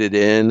of phoned it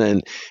in,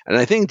 and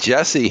I think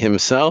Jesse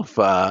himself.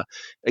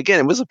 Again,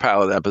 it was a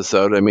pilot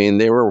episode. I mean,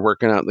 they were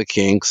working out the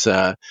kinks.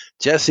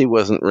 Jesse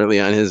wasn't really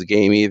on his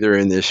game either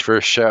in this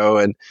first show.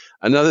 And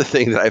another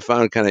thing that I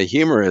found kind of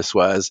humorous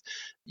was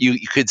you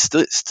could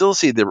still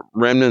see the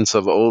remnants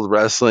of old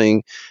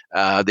wrestling.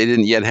 They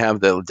didn't yet have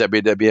the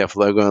WWF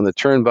logo on the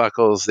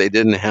turnbuckles. They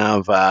didn't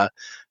have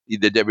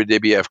the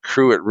WWF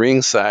crew at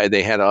ringside.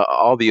 They had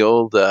all the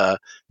old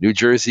New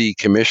Jersey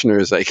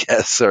commissioners, I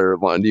guess, or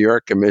New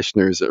York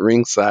commissioners at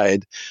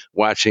ringside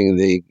watching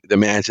the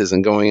matches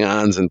and going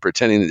ons and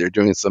pretending that they're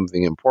doing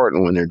something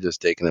important when they're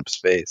just taking up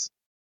space.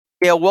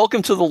 Yeah,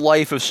 welcome to the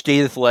life of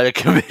state athletic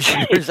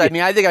commissioners. I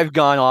mean, I think I've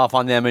gone off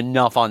on them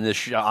enough on this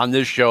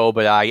show,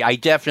 but I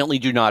definitely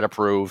do not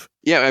approve.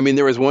 Yeah, I mean,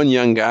 there was one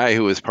young guy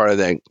who was part of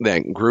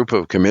that group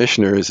of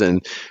commissioners,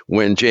 and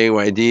when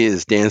JYD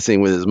is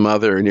dancing with his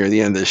mother near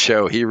the end of the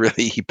show, he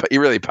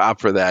really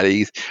popped for that.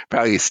 He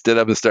probably stood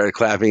up and started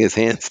clapping his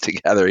hands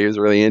together. He was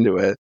really into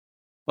it.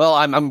 Well,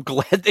 I'm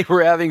glad they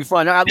were having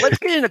fun. Let's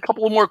get in a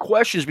couple of more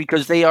questions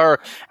because they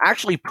are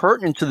actually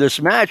pertinent to this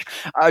match.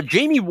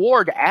 Jamie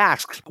Ward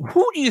asks,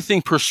 who do you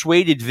think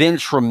persuaded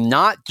Vince from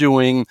not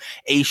doing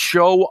a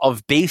show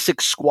of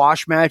basic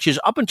squash matches?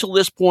 Up until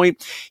this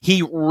point,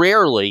 he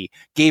rarely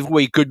gave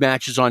away good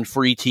matches on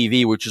free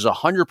TV, which is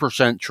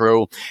 100%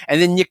 true.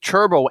 And then Nick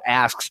Turbo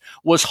asks,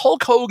 was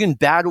Hulk Hogan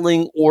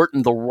battling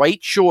Orton the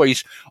right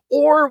choice,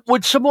 or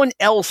would someone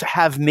else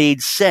have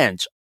made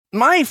sense?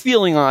 My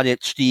feeling on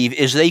it, Steve,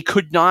 is they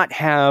could not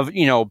have,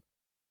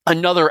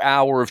 another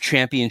hour of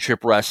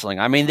championship wrestling.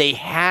 I mean, they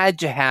had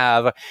to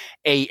have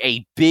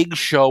a big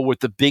show with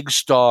the big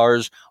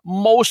stars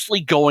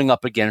mostly going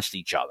up against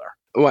each other.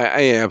 Well,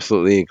 I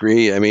absolutely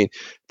agree. I mean,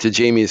 to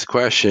Jamie's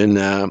question,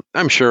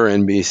 I'm sure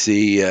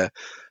NBC,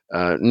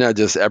 not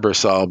just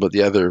Ebersol, but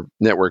the other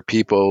network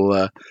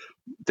people,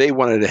 they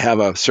wanted to have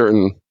a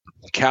certain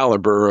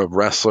caliber of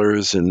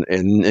wrestlers,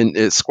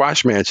 and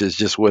squash matches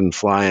just wouldn't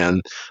fly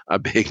on a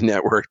big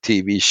network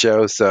TV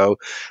show. So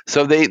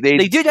they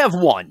did have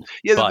one.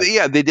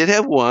 Yeah, they did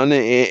have one,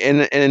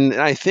 and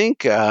I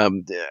think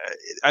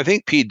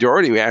Pete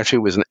Doherty actually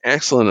was an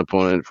excellent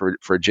opponent for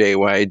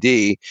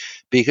JYD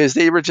because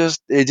they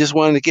just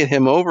wanted to get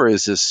him over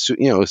as this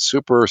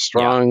super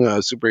strong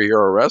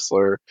superhero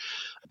wrestler.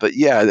 But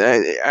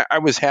yeah, I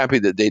was happy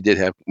that they did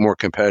have more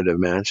competitive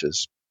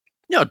matches.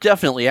 No,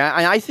 definitely.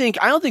 I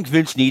don't think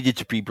Vince needed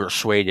to be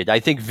persuaded. I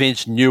think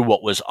Vince knew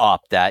what was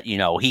up, that,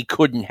 he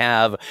couldn't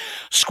have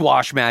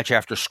squash match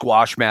after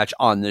squash match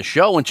on this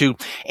show. And to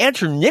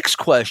answer Nick's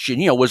question,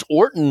 was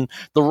Orton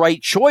the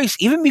right choice?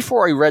 Even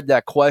before I read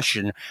that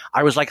question,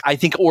 I was like, I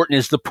think Orton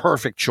is the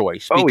perfect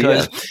choice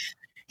because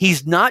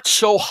he's not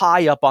so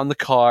high up on the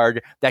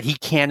card that he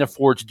can't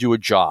afford to do a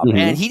job. Mm-hmm.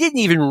 And he didn't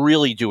even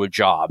really do a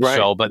job.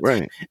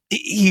 Right.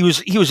 He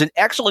was an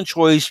excellent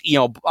choice.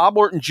 Bob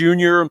Orton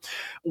Jr.,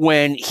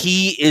 when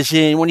he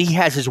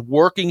has his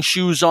working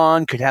shoes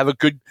on, could have a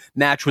good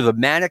match with a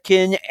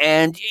mannequin.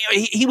 And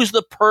he was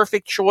the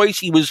perfect choice.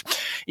 He was,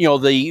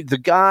 the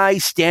guy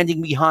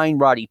standing behind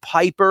Roddy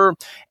Piper.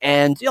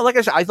 And, like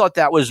I said, I thought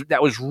that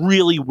was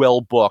really well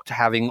booked,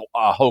 having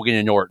Hogan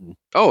and Orton.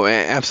 Oh,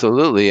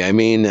 absolutely. I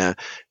mean,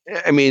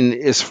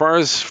 as far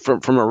as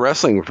from a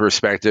wrestling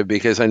perspective,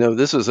 because I know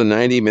this was a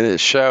 90-minute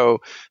show,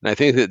 and I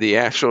think that the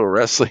actual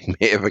wrestling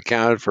may have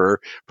accounted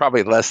for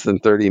probably less than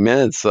 30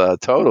 minutes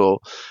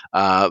total.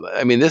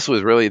 This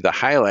was really the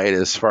highlight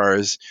as far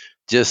as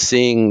just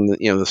seeing,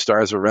 the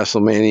stars of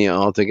WrestleMania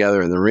all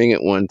together in the ring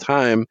at one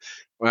time.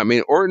 I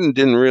mean, Orton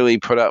didn't really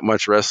put up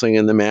much wrestling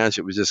in the match.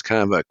 It was just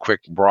kind of a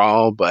quick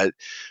brawl, but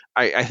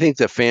I think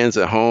the fans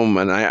at home,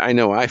 and I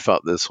know I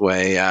felt this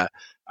way,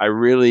 I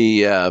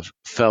really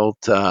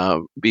felt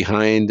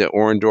behind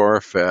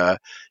Orndorff,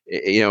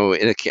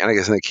 in a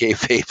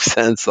kayfabe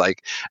sense.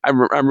 Like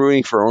I'm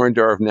rooting for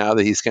Orndorff now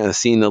that he's kind of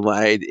seen the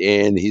light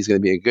and he's going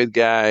to be a good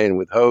guy. And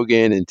with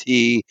Hogan and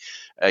T,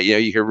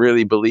 you can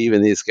really believe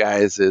in these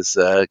guys as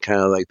kind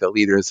of like the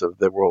leaders of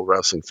the World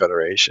Wrestling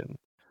Federation.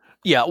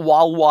 Yeah,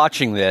 while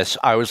watching this,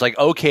 I was like,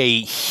 okay,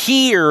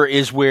 here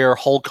is where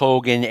Hulk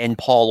Hogan and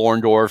Paul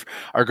Orndorff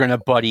are going to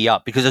buddy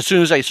up. Because as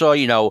soon as I saw,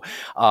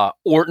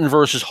 Orton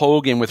versus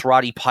Hogan with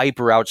Roddy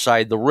Piper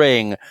outside the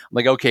ring, I'm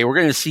like, okay, we're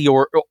going to see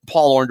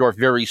Paul Orndorff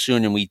very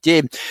soon, and we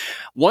did.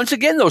 Once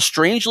again, though,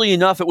 strangely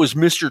enough, it was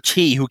Mr.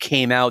 T who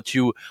came out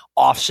to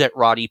offset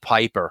Roddy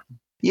Piper.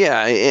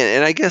 Yeah,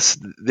 and I guess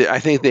I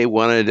think they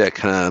wanted to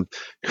kind of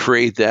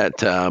create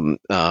that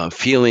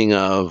feeling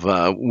of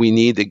we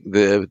need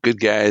the good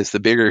guys,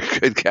 the bigger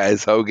good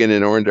guys, Hogan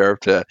and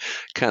Orndorff, to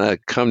kind of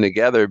come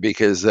together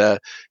because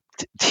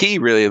T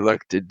really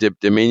looked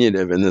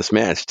diminutive in this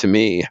match to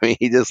me. I mean,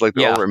 he just looked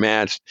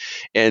overmatched.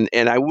 And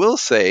I will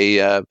say,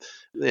 and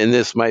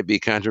this might be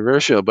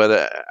controversial,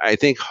 but I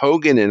think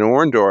Hogan and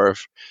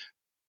Orndorff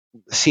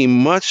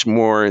seem much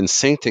more in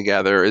sync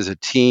together as a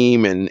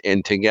team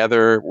and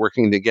together,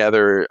 working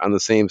together on the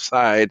same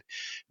side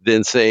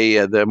than,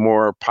 say, the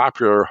more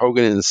popular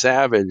Hogan and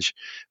Savage.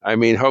 I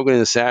mean, Hogan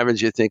and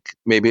Savage, you think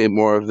maybe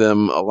more of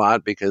them a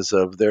lot because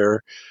of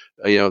their,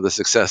 the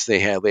success they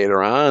had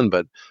later on.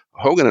 But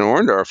Hogan and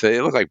Orndorff,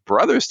 they look like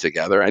brothers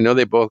together. I know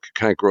they both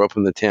kind of grew up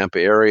in the Tampa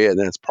area, and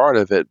that's part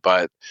of it,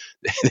 but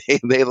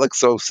they look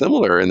so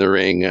similar in the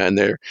ring, and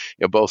they're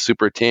both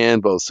super tan,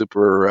 both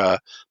super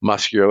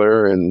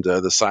muscular, and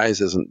the size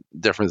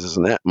difference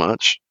isn't that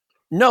much.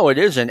 No, it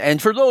isn't.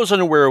 And for those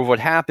unaware of what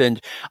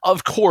happened,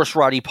 of course,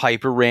 Roddy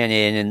Piper ran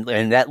in,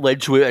 and that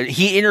led to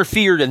he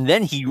interfered, and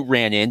then he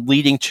ran in,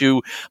 leading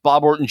to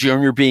Bob Orton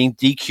Jr. being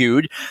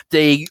DQ'd.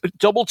 They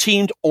double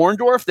teamed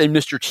Orndorff. Then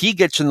Mr. T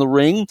gets in the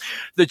ring.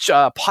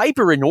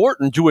 Piper and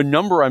Orton do a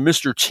number on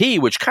Mr. T,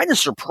 which kind of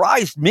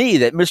surprised me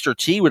that Mr.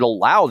 T would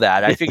allow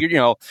that. I figured,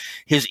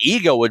 his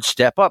ego would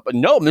step up. But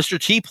no, Mr.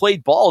 T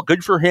played ball.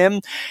 Good for him.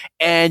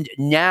 And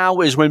now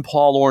is when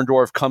Paul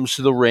Orndorff comes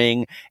to the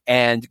ring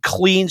and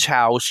cleans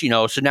house.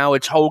 So now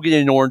it's Hogan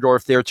and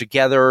Orndorff there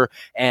together,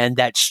 and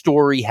that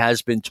story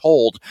has been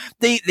told.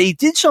 They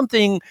did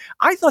something.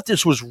 I thought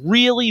this was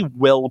really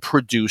well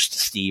produced,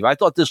 Steve. I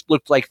thought this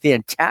looked like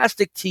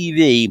fantastic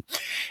TV,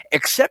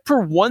 except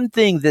for one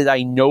thing that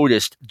I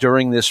noticed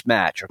during this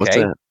match. Okay, what's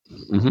that?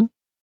 Mm-hmm.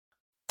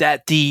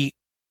 That the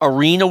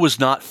arena was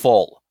not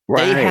full.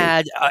 Right. They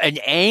had an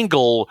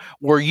angle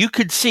where you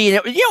could see,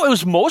 and it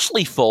was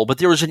mostly full, but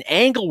there was an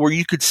angle where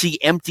you could see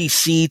empty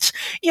seats.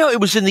 It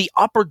was in the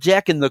upper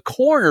deck in the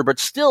corner, but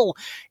still,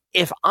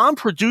 if I'm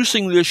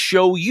producing this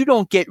show, you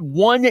don't get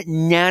 1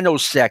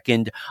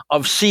 nanosecond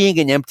of seeing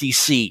an empty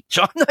seat.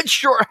 So I'm not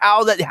sure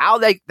how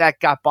that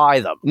got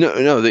by them.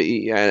 No,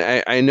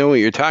 I know what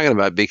you're talking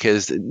about,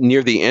 because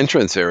near the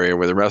entrance area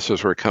where the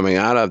wrestlers were coming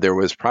out of, there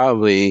was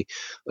probably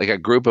like a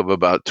group of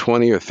about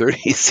 20 or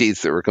 30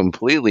 seats that were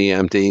completely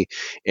empty.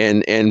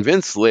 And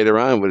Vince later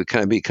on would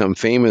kind of become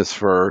famous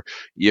for,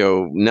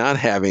 not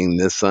having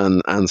this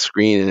on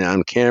screen and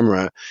on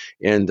camera.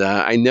 And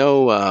I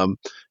know,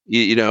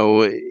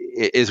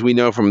 as we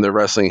know from the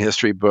wrestling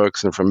history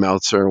books and from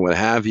Meltzer and what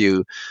have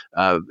you,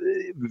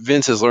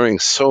 Vince is learning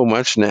so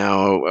much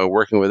now,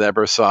 working with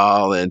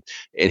Ebersol,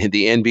 and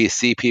the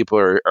NBC people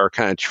are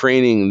kind of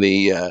training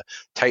the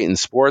Titan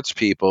Sports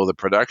people, the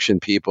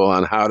production people,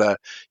 on how to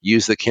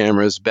use the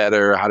cameras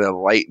better, how to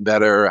light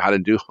better, how to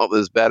do all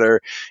this better.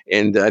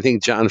 And I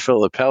think John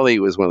Filippelli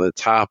was one of the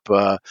top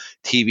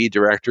TV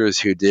directors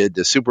who did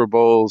the Super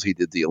Bowls. He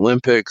did the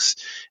Olympics,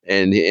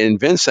 and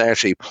Vince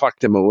actually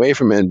plucked him away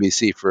from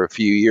NBC for a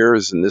few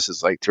years, and this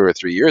is like 2 or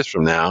 3 years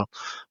from now.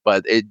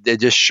 But it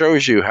just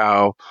shows you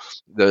how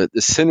the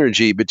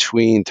synergy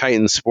between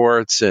Titan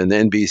Sports and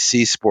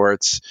NBC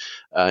Sports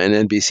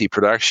and NBC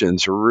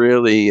Productions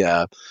really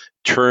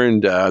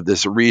turned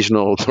this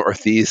regional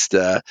Northeast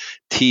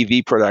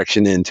TV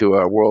production into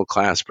a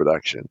world-class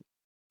production.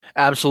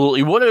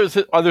 Absolutely. One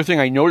other thing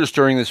I noticed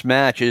during this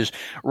match is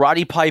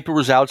Roddy Piper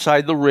was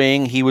outside the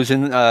ring. He was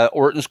in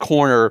Orton's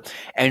corner,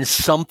 and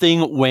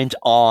something went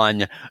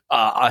on.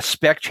 A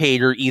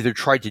spectator either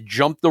tried to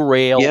jump the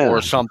rail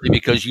or something,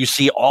 because you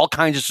see all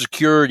kinds of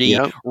security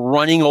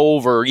running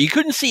over. You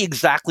couldn't see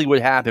exactly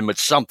what happened, but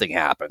something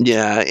happened.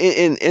 Yeah,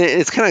 and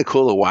it's kind of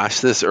cool to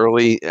watch this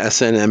early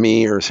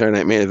SNME or Saturday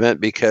Night Main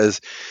Event, because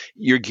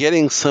you're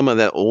getting some of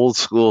that old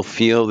school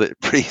feel that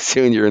pretty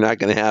soon you're not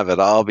going to have at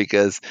all,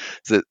 because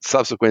the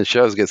subsequent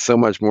shows get so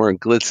much more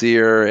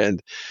glitzier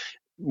and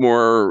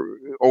more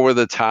over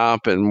the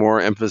top and more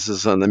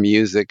emphasis on the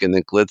music and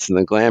the glitz and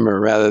the glamour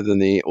rather than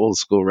the old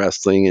school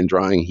wrestling and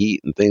drawing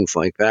heat and things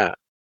like that.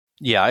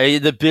 Yeah,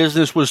 the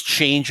business was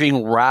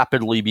changing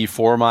rapidly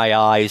before my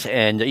eyes.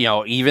 And,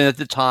 even at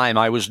the time,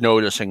 I was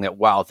noticing that,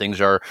 wow,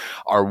 things are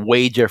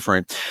way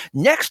different.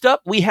 Next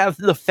up, we have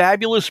the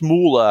Fabulous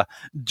Moolah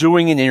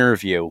doing an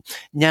interview.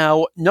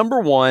 Now, number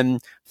one,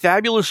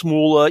 Fabulous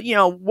Moolah,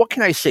 what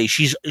can I say?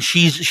 She's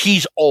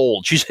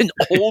old. She's an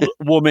old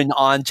woman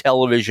on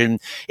television.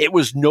 It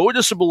was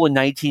noticeable in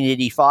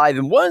 1985.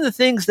 And one of the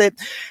things that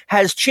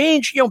has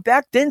changed,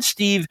 back then,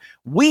 Steve,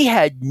 we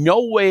had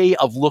no way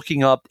of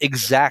looking up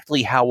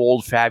exactly how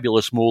old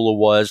Fabulous Moolah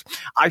was.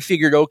 I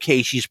figured,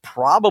 okay, she's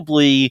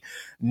probably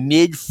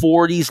mid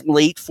 40s,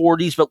 late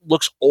 40s, but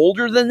looks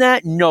older than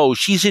that. No,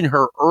 she's in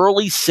her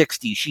early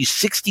 60s. She's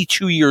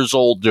 62 years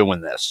old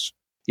doing this.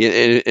 Yeah,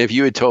 if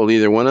you had told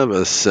either one of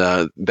us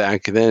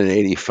back then in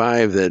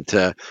 '85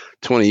 that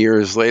 20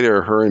 years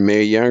later, her and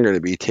Mae Young are going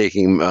to be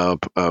taking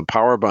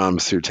power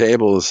bombs through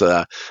tables,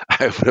 I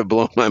would have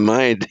blown my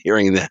mind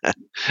hearing that.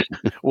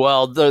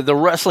 Well, the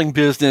wrestling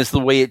business, the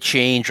way it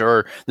changed,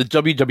 or the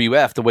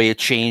WWF, the way it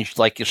changed,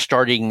 like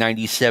starting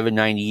 97,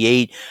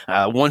 98,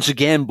 once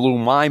again blew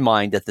my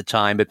mind at the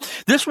time. But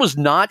this was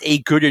not a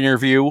good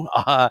interview.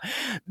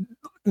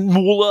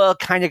 Moolah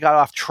kind of got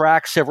off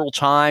track several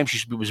times.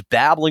 She was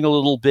babbling a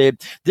little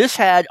bit. This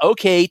had,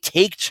 okay,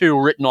 take two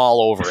written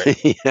all over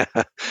it.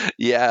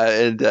 Yeah.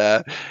 And,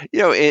 the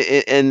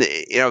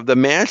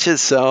match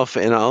itself,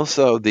 and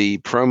also the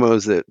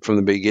promos that from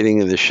the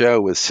beginning of the show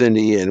with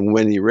Cindy and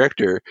Wendy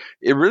Richter,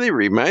 it really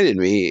reminded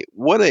me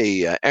what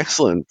a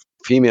excellent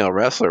female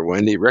wrestler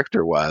Wendy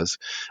Richter was.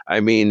 I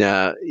mean, in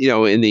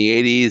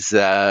the 80s,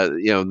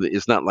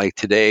 it's not like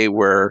today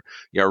where,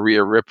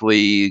 Rhea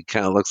Ripley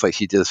kind of looks like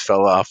she just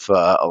fell off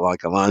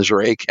like a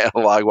lingerie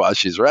catalog while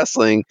she's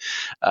wrestling.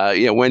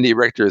 Wendy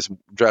Richter is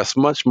dressed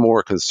much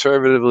more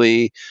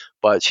conservatively,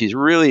 but she's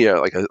really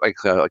like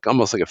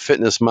almost like a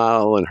fitness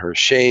model in her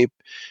shape.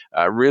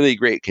 Really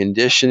great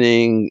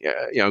conditioning,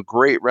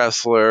 great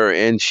wrestler,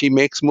 and she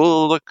makes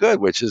Moolah look good,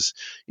 which is,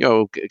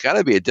 got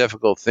to be a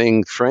difficult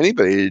thing for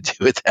anybody to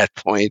do at that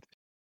point.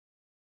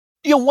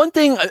 One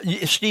thing,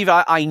 Steve,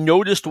 I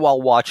noticed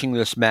while watching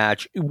this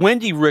match,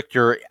 Wendi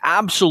Richter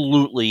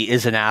absolutely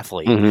is an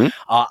athlete.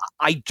 Mm-hmm.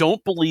 I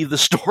don't believe the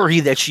story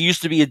that she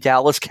used to be a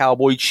Dallas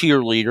Cowboy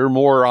cheerleader.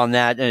 More on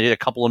that in a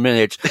couple of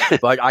minutes.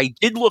 But I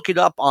did look it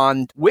up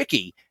on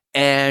Wiki.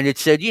 And it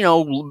said,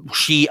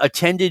 she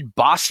attended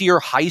Bossier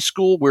High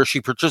School where she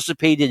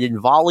participated in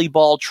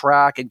volleyball,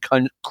 track, and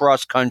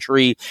cross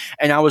country.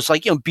 And I was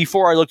like,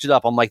 before I looked it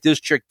up, I'm like, this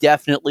chick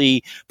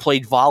definitely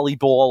played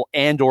volleyball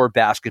and or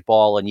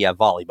basketball, and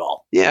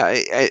volleyball. Yeah,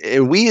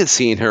 and we had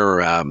seen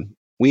her.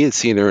 We had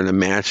seen her in a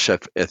match, I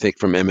think,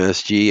 from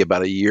MSG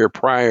about a year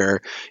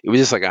prior. It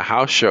was just like a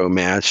house show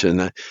match, and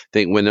I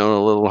think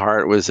Winona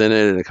Littlehart was in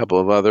it and a couple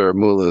of other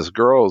Moolah's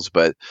girls,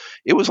 but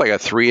it was like a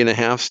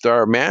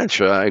 3.5-star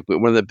match,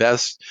 one of the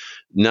best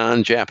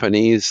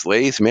non-Japanese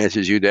ladies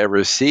matches you'd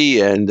ever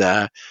see,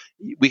 and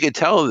we could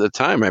tell at the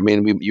time. I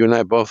mean, you and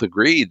I both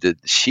agreed that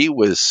she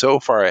was so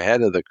far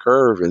ahead of the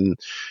curve, and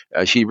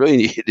she really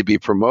needed to be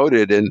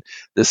promoted. And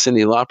the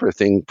Cyndi Lauper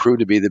thing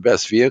proved to be the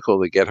best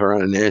vehicle to get her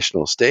on a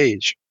national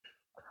stage.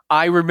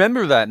 I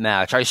remember that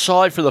match. I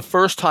saw it for the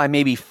first time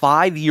maybe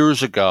 5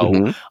 years ago.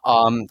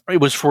 Mm-hmm.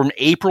 It was from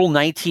April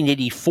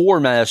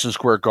 1984 Madison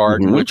Square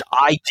Garden, Mm-hmm. which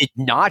I did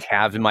not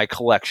have in my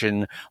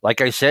collection,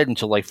 like I said,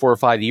 until like 4 or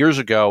 5 years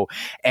ago.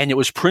 And it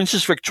was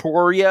Princess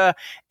Victoria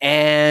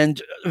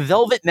and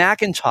Velvet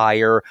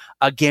McIntyre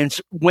against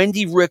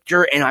Wendi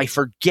Richter, and I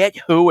forget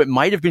who. It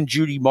might have been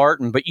Judy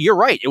Martin, but you're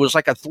right. It was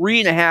like a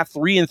 3.5,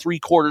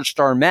 3.75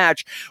 star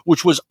match,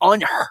 which was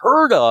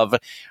unheard of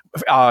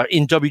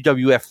in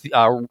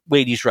WWF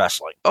ladies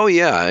wrestling. Oh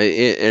yeah,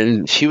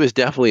 and she was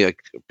definitely a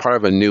part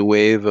of a new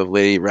wave of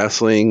lady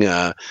wrestling.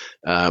 The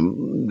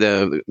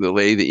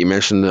lady that you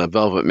mentioned,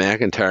 Velvet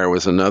McIntyre,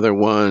 was another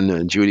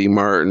one. Judy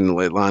Martin,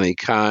 Leilani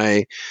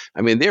Kai.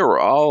 I mean, they were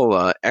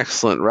all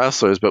excellent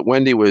wrestlers, but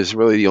Wendi was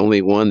really the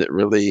only one that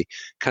really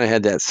kind of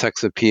had that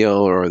sex appeal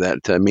or that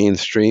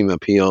mainstream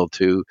appeal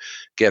to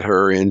get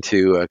her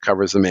into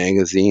covers of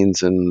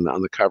magazines and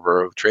on the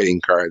cover of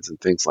trading cards and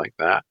things like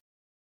that.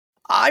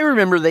 I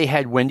remember they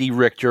had Wendi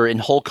Richter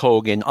and Hulk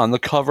Hogan on the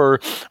cover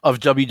of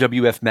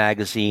WWF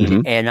magazine,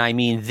 Mm-hmm. and I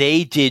mean,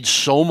 they did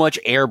so much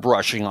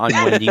airbrushing on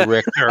Wendi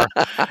Richter.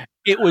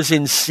 It was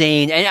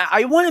insane. And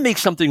I want to make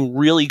something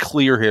really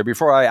clear here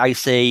before I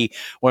say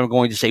what I'm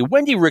going to say.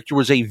 Wendi Richter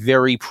was a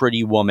very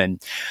pretty woman,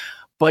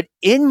 but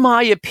in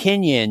my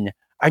opinion,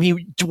 I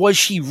mean, was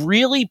she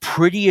really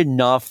pretty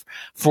enough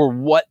for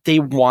what they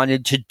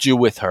wanted to do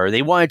with her?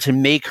 They wanted to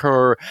make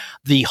her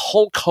the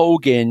Hulk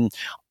Hogan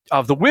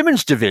of the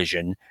women's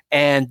division,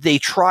 and they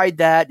tried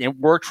that, and it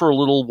worked for a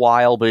little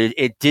while, but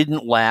it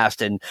didn't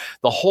last. And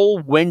the whole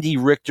Wendi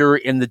Richter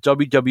in the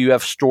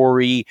WWF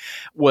story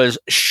was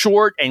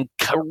short and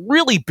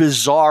really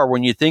bizarre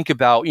when you think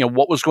about,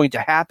 what was going to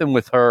happen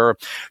with her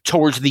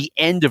towards the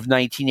end of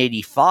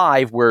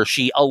 1985, where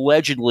she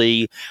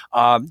allegedly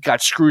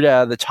got screwed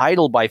out of the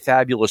title by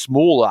Fabulous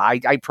Moolah.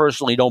 I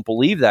personally don't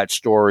believe that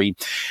story.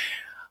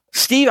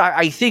 Steve,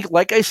 I think,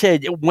 like I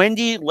said,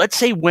 let's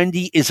say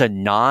Wendi is a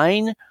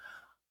 9.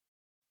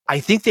 I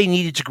think they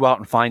needed to go out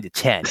and find a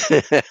 10.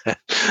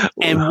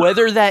 And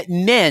whether that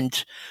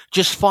meant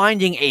just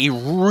finding a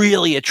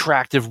really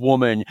attractive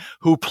woman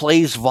who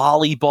plays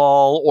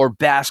volleyball or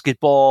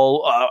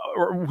basketball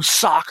or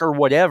soccer,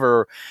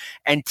 whatever,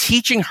 and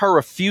teaching her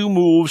a few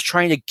moves,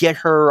 trying to get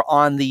her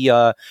on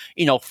the,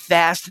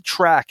 fast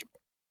track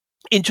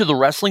into the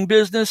wrestling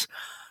business,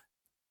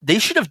 they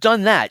should have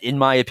done that, in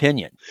my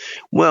opinion.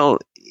 Well,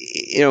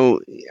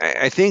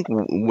 I think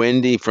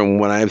Wendi, from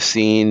what I've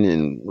seen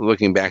and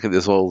looking back at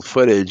this old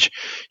footage,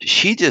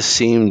 she just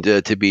seemed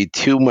to be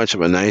too much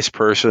of a nice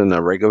person,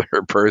 a regular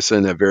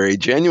person, a very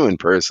genuine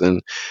person.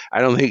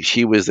 I don't think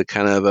she was the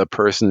kind of a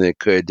person that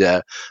could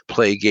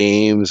play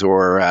games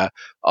or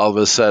all of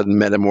a sudden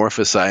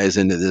metamorphosize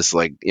into this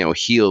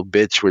heel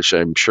bitch, which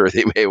I'm sure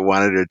they may have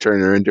wanted to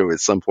turn her into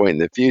at some point in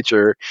the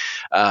future.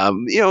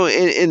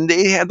 And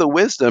they had the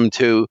wisdom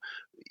to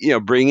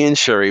bring in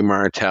Sherry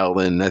Martel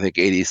in, I think,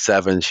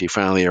 87. She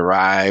finally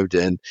arrived,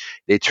 and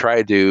they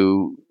tried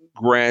to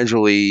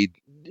gradually,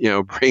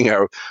 bring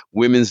our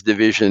women's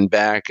division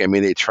back. I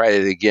mean, they tried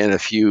it again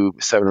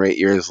 7 or 8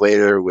 years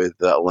later with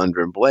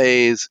London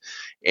Blaze.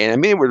 And I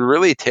mean, it would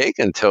really take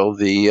until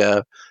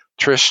the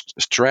Trish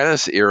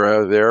Stratus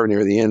era there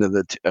near the end of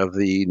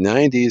the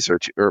 90s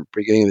or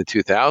beginning of the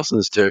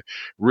 2000s to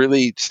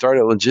really start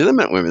a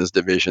legitimate women's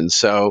division.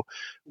 So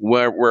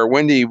where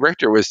Wendi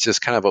Richter was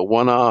just kind of a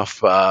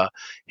one-off,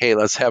 hey,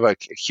 let's have a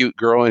cute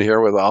girl in here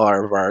with all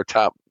of our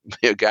top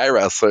guy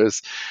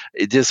wrestlers.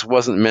 It just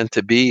wasn't meant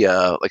to be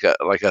like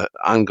a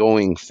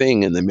ongoing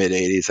thing in the mid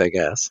 80s, I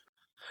guess.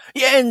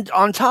 Yeah, and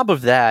on top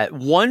of that,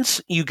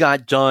 once you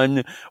got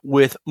done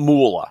with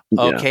Moolah,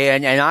 okay,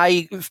 and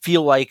I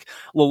feel like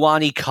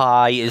Leilani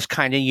Kai is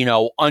kind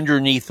of,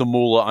 underneath the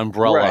Moolah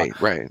umbrella.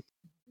 Right.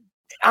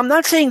 I'm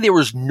not saying there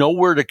was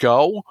nowhere to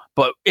go,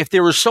 but if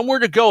there was somewhere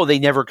to go, they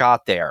never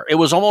got there. It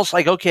was almost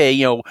like, okay,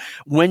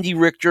 Wendi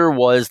Richter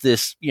was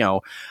this,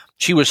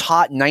 she was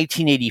hot in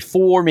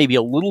 1984, maybe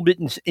a little bit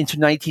into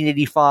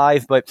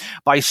 1985, but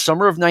by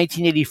summer of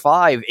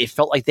 1985, it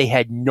felt like they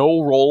had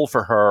no role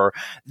for her.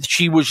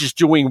 She was just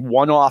doing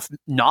one-off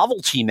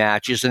novelty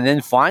matches, and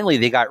then finally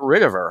they got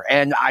rid of her.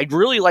 And I'd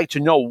really like to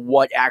know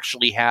what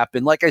actually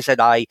happened. Like I said,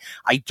 I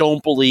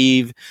don't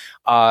believe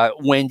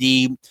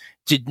Wendi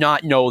did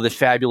not know that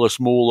Fabulous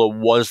Moolah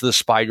was the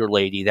Spider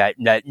Lady that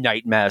night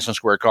in Madison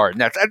Square Garden.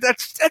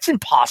 That's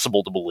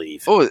impossible to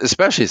believe. Oh,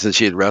 especially since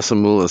she had wrestled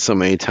Moolah so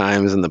many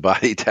times and the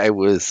body type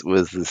was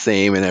the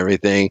same and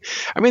everything.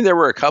 I mean, there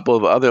were a couple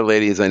of other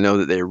ladies I know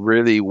that they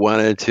really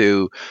wanted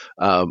to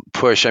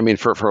push. I mean,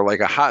 for like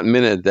a hot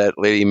minute, that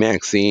Lady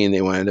Maxine,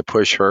 they wanted to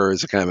push her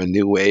as a kind of a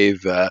new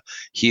wave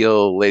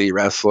heel lady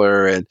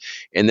wrestler, and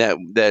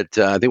that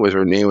I think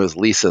her name was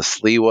Lisa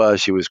Sliwa.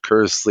 She was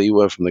Curse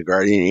Sliwa from the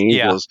Guardian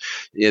Angels.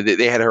 Yeah,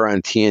 they had her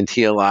on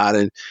TNT a lot,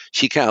 and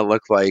she kind of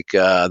looked like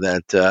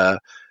that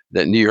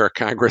New York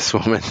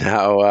Congresswoman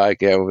now,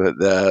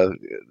 the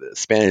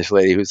Spanish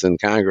lady who's in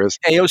Congress.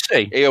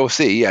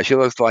 AOC, yeah, she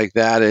looks like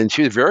that, and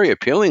she was very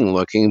appealing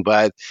looking,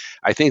 but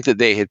I think that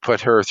they had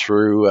put her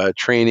through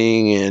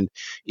training, and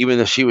even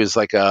though she was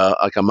like a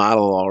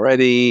model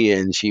already,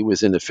 and she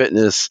was into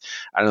fitness,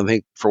 I don't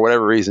think, for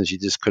whatever reason, she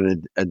just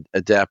couldn't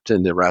adapt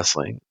into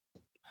wrestling.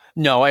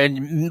 No,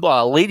 and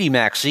Lady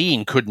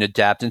Maxine couldn't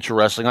adapt into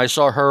wrestling. I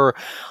saw her,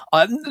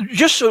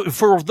 just so,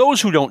 for those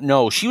who don't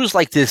know, she was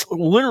like this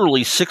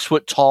literally 6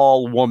 foot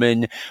tall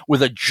woman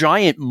with a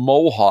giant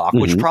mohawk,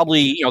 which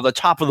probably, the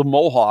top of the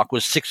mohawk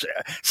was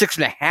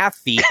 6.5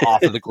 feet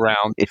off of the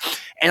ground.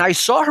 And I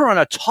saw her on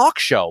a talk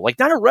show, like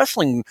not a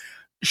wrestling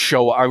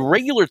show, a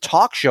regular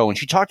talk show, and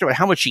she talked about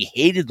how much she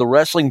hated the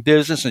wrestling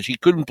business and she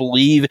couldn't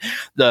believe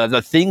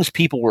the things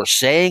people were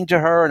saying to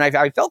her, and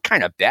I felt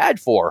kind of bad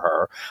for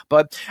her.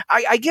 But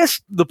I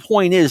guess the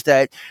point is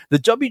that the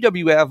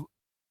WWF,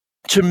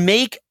 to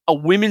make a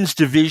women's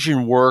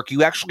division work,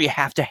 you actually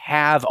have to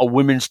have a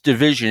women's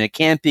division. It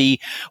can't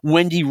be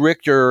Wendi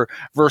Richter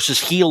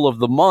versus heel of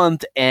the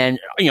month. And,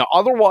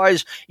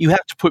 otherwise you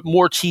have to put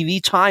more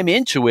TV time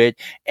into it.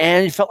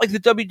 And it felt like the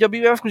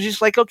WWF was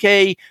just like,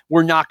 okay,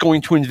 we're not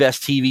going to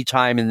invest TV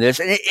time in this.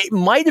 And it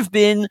might have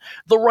been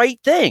the right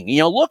thing.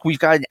 Look, we've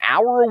got an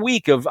hour a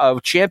week of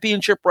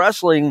championship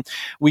wrestling.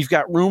 We've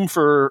got room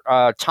for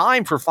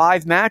time for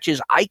 5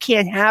 matches. I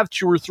can't have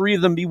 2 or 3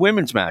 of them be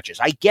women's matches.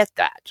 I get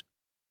that.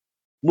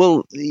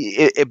 Well,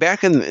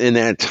 back in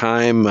that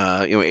time,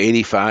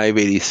 85,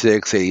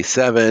 86,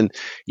 87,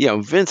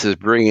 Vince is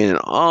bringing in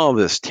all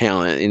this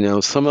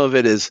talent. Some of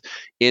it is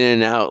in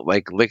and out,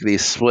 like lickety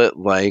split,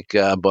 like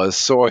Buzz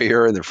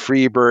Sawyer and the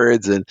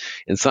Freebirds,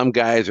 and some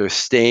guys are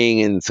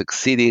staying and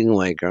succeeding,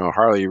 like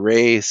Harley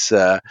Race.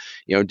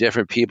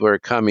 Different people are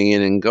coming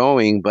in and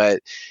going, but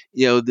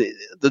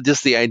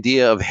just the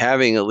idea of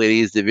having a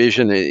ladies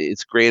division,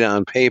 it's great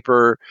on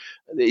paper.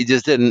 It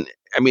just didn't.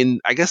 I mean,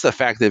 I guess the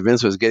fact that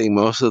Vince was getting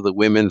most of the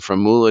women from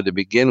Moolah to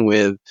begin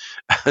with,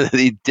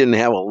 he didn't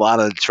have a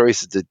lot of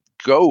choices to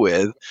go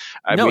with.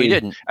 He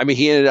didn't. I mean,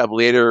 he ended up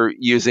later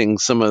using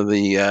some of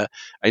the,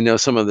 I know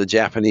some of the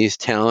Japanese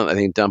talent. I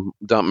think Dump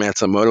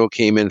Matsumoto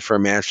came in for a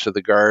match to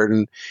the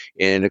Garden.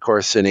 And of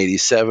course, in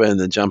 87,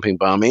 the Jumping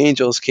Bomb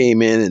Angels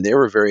came in and they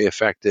were very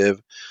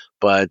effective.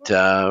 But,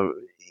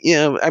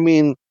 I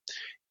mean,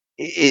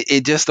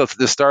 it just,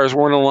 the stars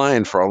weren't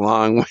aligned for a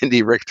long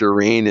Wendi Richter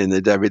reign in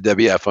the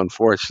WWF,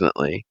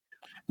 unfortunately.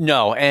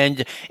 No,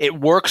 and it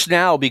works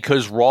now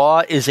because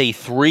Raw is a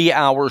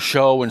 3-hour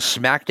show and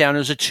SmackDown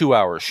is a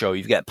 2-hour show.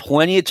 You've got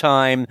plenty of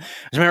time.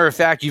 As a matter of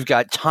fact, you've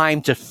got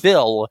time to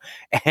fill.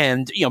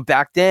 And,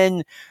 back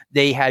then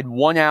they had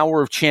 1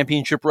 hour of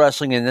championship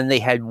wrestling and then they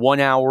had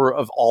 1 hour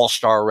of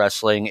all-star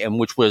wrestling, and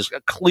which was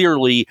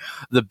clearly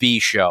the B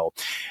show.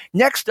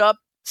 Next up,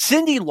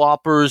 Cyndi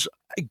Lauper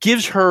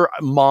gives her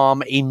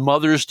mom a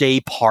Mother's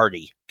Day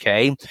party.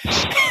 Okay.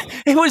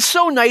 It was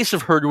so nice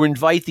of her to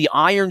invite the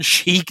Iron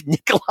Sheik,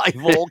 Nikolai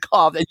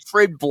Volkov, and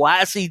Fred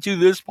Blassie to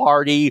this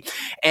party.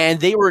 And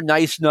they were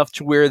nice enough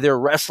to wear their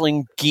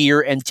wrestling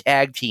gear and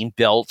tag team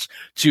belts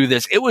to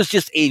this. It was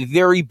just a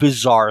very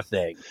bizarre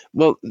thing.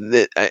 Well,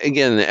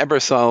 again,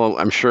 Ebersol,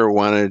 I'm sure,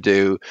 wanted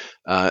to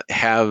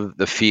have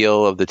the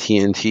feel of the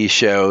TNT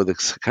show, the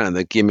kind of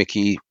the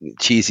gimmicky,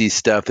 cheesy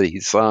stuff that he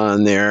saw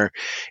in there.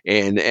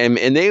 And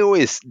they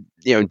always,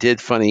 did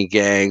funny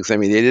gags. I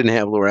mean, they didn't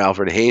have Laura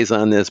Alfred Hayes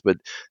on this, but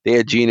they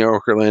had Gene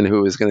Okerlund,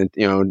 who was going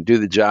to, do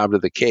the job to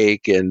the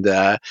cake. And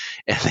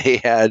they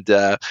had,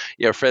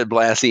 Fred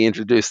Blassie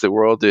introduce the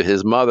world to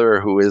his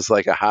mother, who is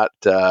like a hot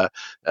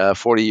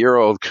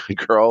 40-year-old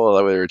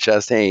girl with her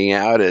chest hanging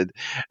out. And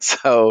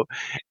so,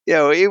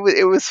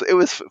 it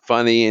was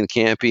funny and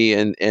campy,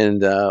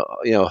 and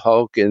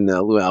Hulk and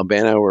Lou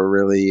Albano were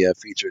really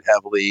featured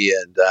heavily,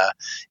 and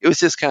it was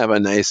just kind of a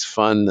nice,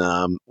 fun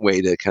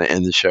way to kind of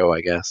end the show,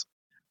 I guess.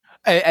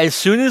 As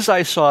soon as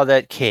I saw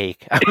that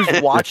cake, I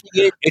was watching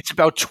it. It's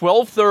about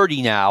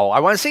 12:30 now. I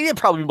want to say it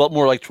probably about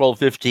more like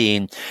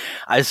 12:15.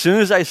 As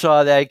soon as I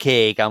saw that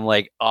cake, I'm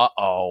like,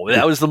 uh-oh.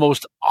 That was the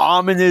most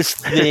ominous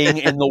thing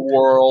in the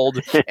world,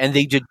 and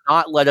they did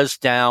not let us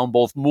down.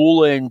 Both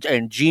Moolah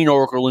and Gene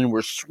Okerlund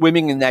were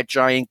swimming in that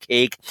giant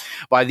cake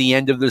by the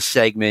end of the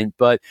segment.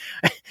 But,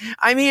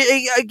 I mean,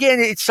 again,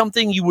 it's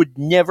something you would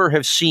never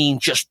have seen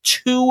just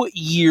 2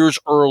 years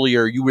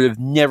earlier. You would have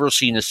never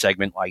seen a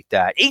segment like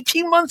that.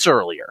 18 months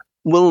earlier.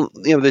 Well,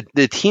 the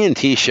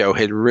TNT show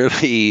had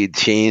really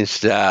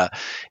changed. I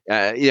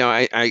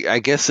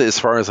guess as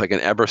far as like an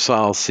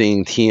Ebersol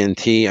seeing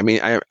TNT, I mean,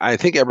 I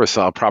think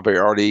Ebersol probably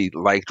already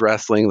liked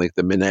wrestling, like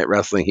the midnight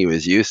wrestling he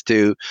was used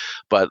to,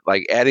 but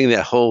like adding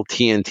that whole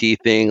TNT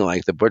thing,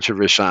 like the Butcher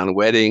Vachon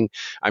wedding,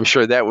 I'm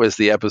sure that was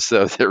the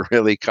episode that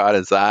really caught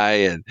his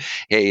eye. And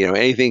hey,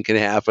 anything can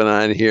happen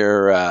on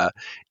here.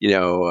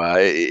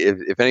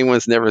 If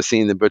anyone's never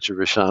seen the Butcher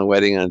Vachon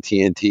wedding on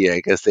TNT, I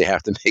guess they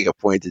have to make a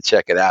point to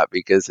check it out,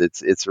 because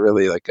it's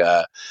really like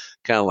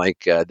kind of like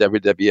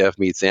WWF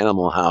meets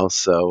Animal House.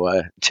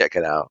 So check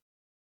it out.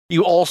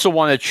 You also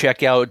want to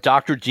check out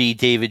Dr. D.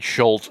 David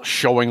Schultz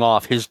showing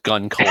off his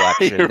gun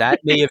collection. That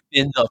may have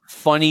been the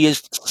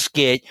funniest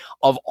skit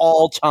of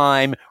all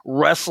time,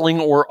 wrestling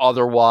or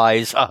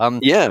otherwise.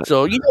 Yeah.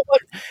 So you know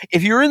what?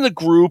 If you're in the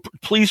group,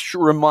 please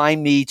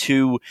remind me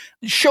to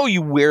show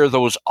you where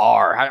those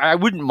are. I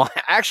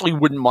actually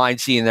wouldn't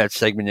mind seeing that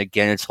segment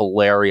again. It's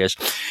hilarious.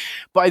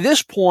 By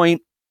this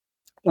point,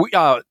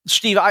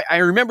 Steve, I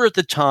remember at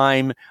the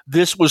time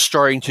this was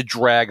starting to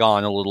drag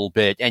on a little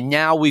bit, and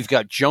now we've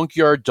got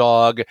Junkyard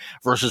Dog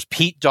versus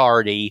Pete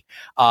Doherty,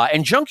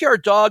 and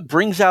Junkyard Dog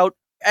brings out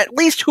at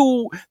least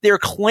who they're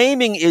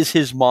claiming is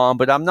his mom,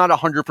 but I'm not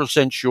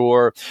 100%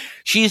 sure.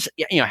 She's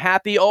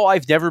happy. Oh,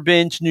 I've never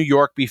been to New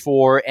York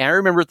before, and I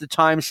remember at the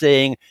time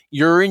saying,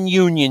 "You're in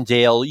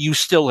Uniondale. You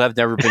still have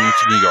never been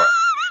to New York."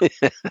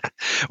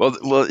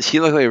 Well, she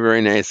looked like a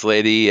very nice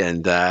lady,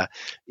 and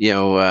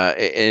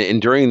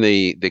and during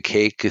the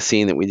cake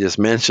scene that we just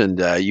mentioned,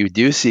 you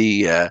do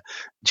see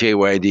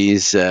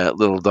JYD's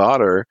little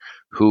daughter,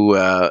 who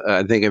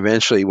I think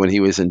eventually, when he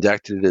was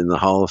inducted in the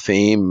Hall of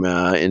Fame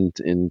in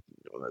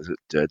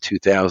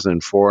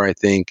 2004, I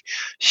think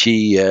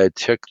she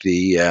took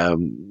the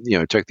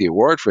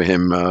award for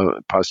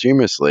him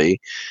posthumously.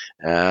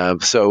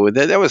 So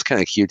that was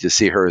kind of cute to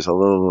see her as a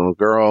little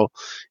girl.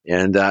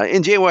 And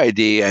in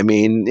JYD, I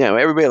mean,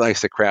 everybody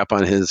likes to crap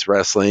on his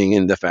wrestling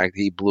and the fact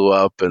that he blew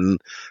up, and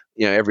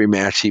every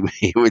match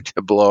he would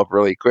blow up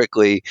really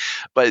quickly.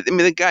 But I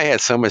mean, the guy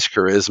had so much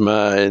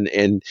charisma,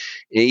 and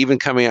even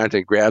coming out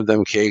to grab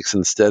them cakes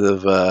instead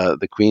of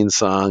the Queen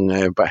song,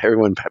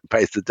 "Everyone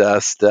Bites the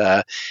Dust."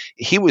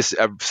 He was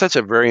such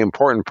a very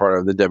important part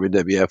of the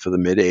WWF of the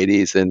mid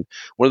 '80s, and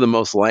one of the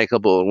most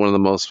likable, one of the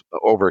most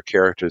over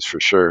characters for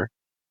sure.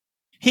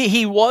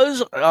 He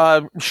was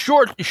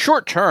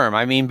short term.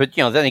 I mean, but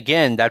then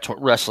again, that's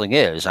what wrestling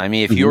is. I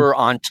mean, if you're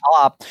on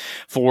top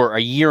for a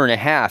year and a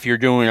half, you're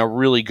doing a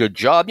really good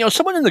job.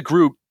 Someone in the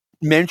group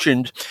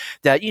mentioned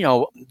that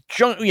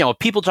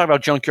people talk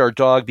about Junkyard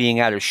Dog being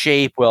out of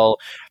shape. Well,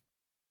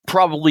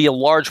 probably a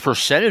large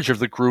percentage of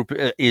the group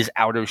is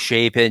out of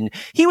shape, and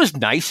he was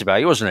nice about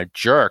it. He wasn't a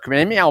jerk.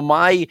 I mean,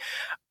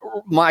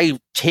 my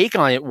take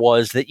on it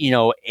was that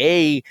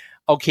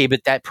okay,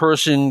 but that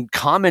person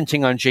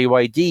commenting on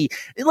JYD,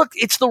 look,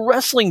 it's the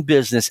wrestling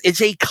business.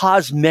 It's a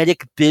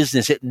cosmetic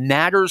business. It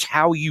matters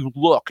how you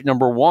look,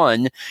 number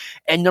one.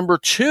 And number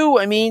two,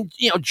 I mean,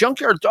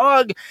 Junkyard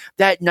Dog,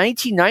 that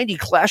 1990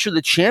 Clash of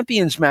the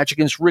Champions match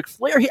against Ric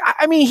Flair, he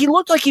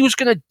looked like he was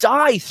going to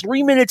die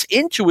 3 minutes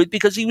into it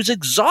because he was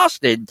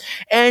exhausted.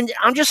 And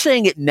I'm just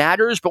saying it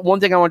matters. But one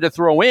thing I wanted to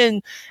throw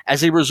in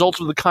as a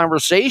result of the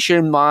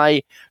conversation,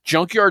 my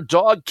Junkyard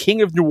Dog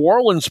King of New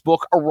Orleans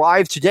book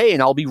arrived today,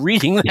 and I'll be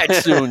reading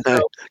that soon.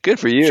 So good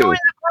for you. Join the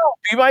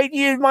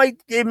group.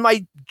 It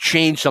might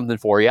change something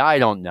for you. I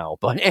don't know,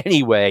 but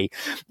anyway,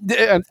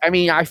 I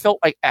mean, I felt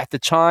like at the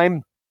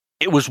time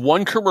it was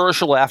one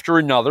commercial after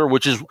another,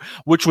 which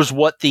was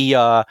what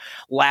the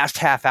last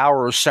half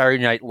hour of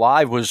Saturday Night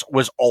Live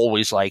was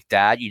always like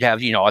that. You'd have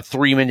a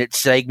 3-minute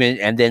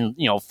segment and then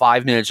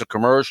 5 minutes of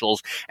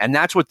commercials, and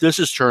that's what this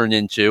has turned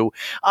into.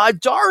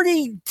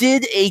 Doherty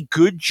did a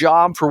good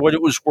job for what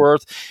it was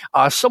worth.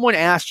 Someone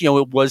asked,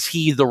 was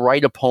he the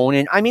right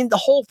opponent? I mean, the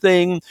whole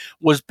thing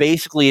was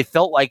basically, it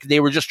felt like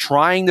they were just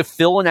trying to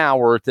fill an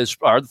hour at this,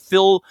 or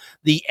fill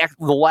the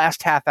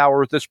last half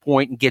hour at this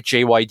point and get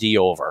JYD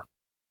over.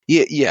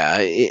 Yeah.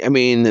 I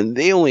mean,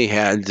 they only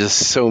had just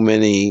so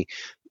many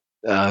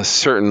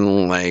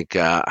certain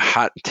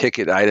hot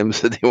ticket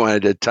items that they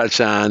wanted to touch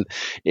on,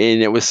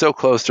 and it was so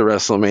close to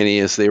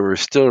WrestleMania, so they were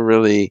still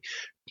really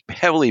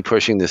heavily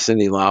pushing the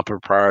Cyndi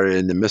Lauper part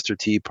and the Mr.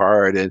 T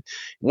part. And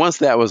once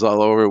that was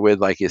all over with,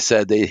 like you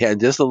said, they had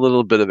just a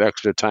little bit of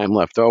extra time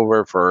left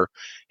over for,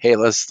 hey,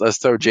 let's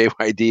throw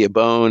JYD a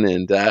bone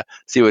and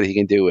see what he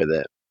can do with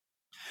it.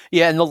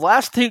 Yeah, and the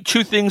last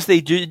two things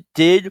they did,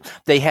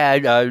 they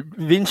had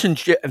Vince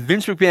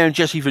McMahon and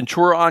Jesse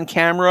Ventura on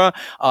camera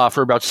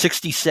for about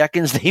 60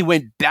 seconds. They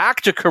went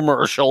back to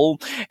commercial,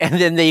 and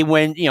then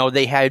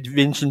they had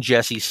Vince and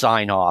Jesse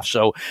sign off.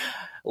 So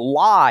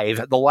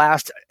live, the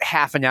last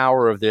half an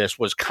hour of this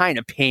was kind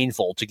of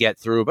painful to get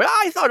through, but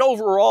I thought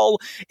overall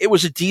it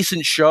was a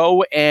decent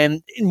show,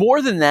 and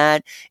more than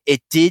that,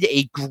 it did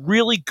a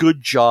really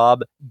good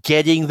job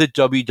getting the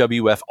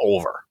WWF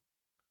over.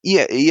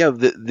 Yeah,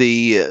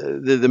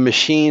 the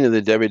machine of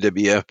the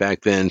WWF back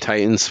then,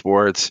 Titan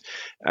Sports.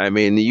 I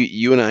mean,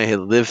 you and I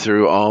had lived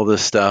through all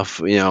this stuff,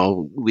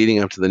 leading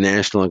up to the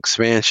national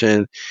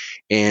expansion,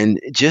 and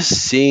just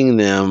seeing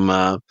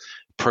them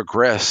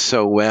progress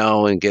so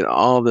well and get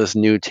all this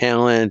new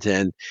talent.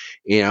 And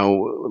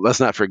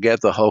let's not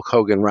forget the Hulk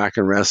Hogan Rock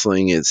and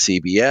Wrestling at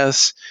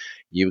CBS.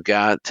 You've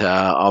got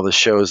all the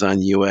shows on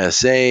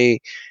USA.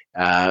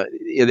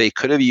 They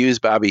could have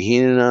used Bobby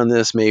Heenan on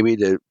this, maybe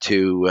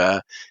to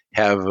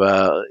have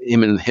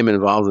him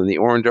involved in the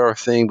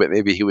Orndorff thing, but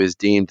maybe he was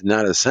deemed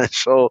not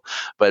essential.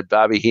 But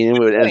Bobby Heenan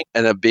would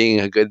end up being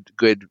a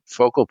good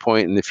focal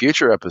point in the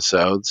future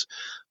episodes.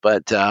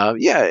 But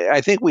I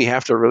think we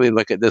have to really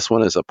look at this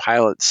one as a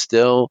pilot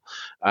still.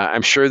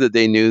 I'm sure that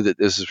they knew that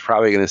this was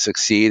probably going to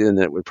succeed and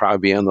that it would probably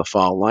be on the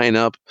fall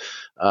lineup.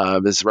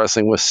 This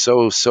wrestling was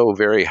so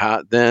very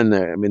hot then.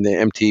 I mean, the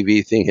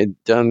MTV thing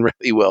had done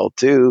really well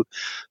too.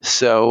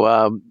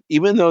 So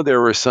even though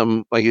there were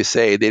some, like you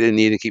say, they didn't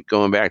need to keep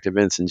going back to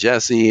Vince and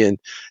Jesse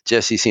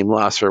seemed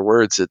lost for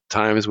words at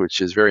times,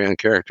 which is very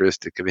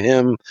uncharacteristic of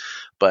him.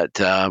 But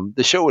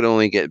the show would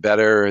only get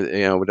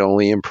better, would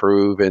only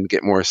improve and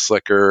get more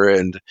slicker,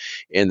 and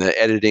the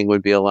editing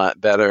would be a lot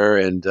better.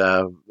 And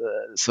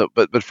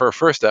but for a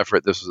first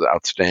effort, this was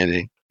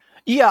outstanding.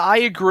 Yeah, I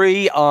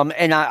agree.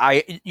 And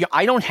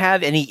I don't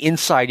have any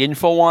inside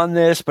info on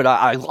this, but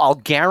I'll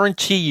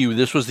guarantee you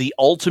this was the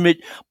ultimate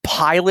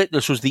pilot.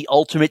 This was the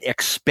ultimate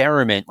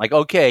experiment. Like,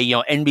 okay,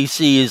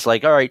 NBC is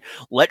like, all right,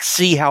 let's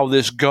see how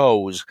this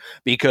goes,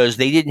 because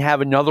they didn't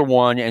have another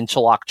one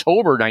until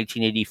October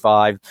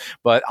 1985.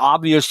 But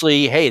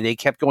obviously, hey, they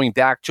kept going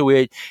back to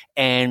it,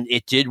 and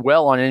it did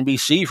well on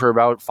NBC for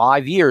about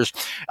 5 years.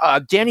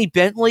 Danny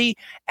Bentley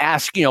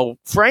asked,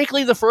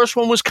 frankly, the first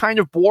one was kind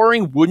of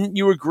boring. Wouldn't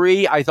you agree?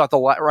 I thought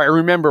I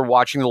remember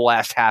watching the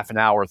last half an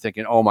hour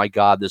thinking, oh my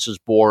God, this is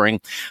boring.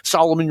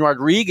 Solomon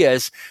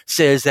Rodriguez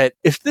says that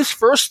if this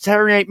first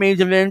Saturday Night Main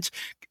Event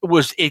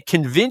it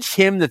convinced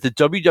him that the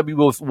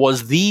WWF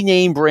was the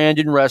name brand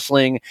in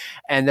wrestling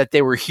and that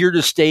they were here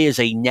to stay as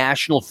a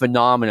national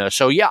phenomena.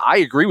 So yeah, I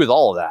agree with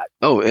all of that.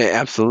 Oh,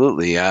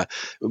 absolutely.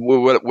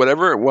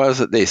 Whatever it was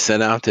that they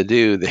set out to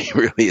do, they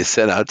really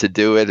set out to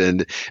do it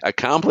and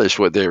accomplish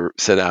what they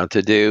set out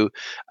to do.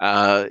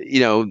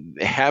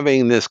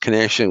 Having this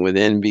connection with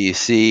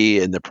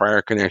NBC and the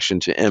prior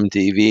connection to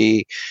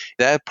MTV,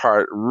 that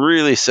part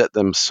really set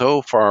them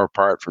so far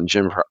apart from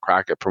Jim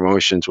Crockett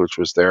Promotions, which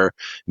was their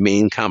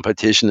main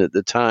competition at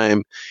the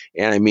time.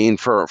 And I mean,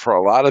 for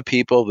a lot of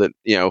people that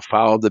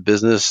followed the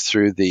business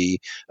through the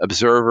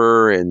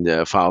Observer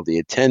and followed the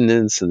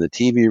attendance and the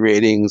TV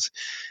ratings,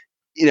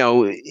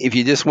 if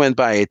you just went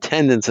by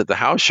attendance at the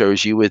house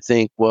shows, you would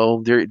think,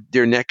 well,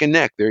 they're neck and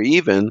neck, they're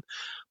even.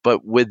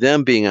 But with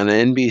them being on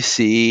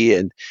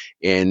NBC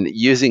and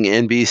using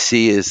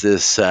NBC as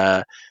this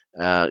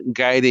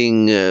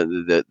guiding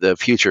the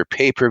future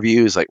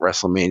pay-per-views like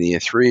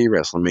WrestleMania 3,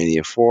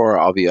 WrestleMania 4,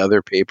 all the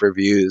other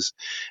pay-per-views,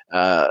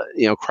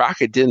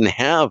 Crockett didn't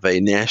have a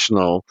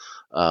national.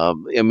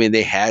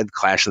 They had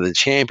Clash of the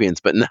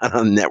Champions, but not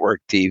on network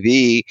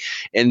TV.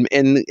 And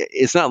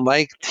it's not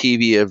like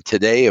TV of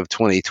today, of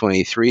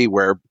 2023,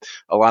 where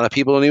a lot of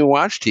people don't even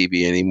watch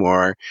TV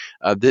anymore.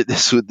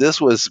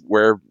 This was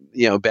where,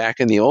 back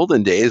in the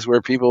olden days,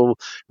 where people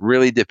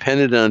really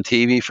depended on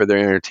TV for their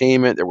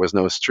entertainment. There was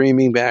no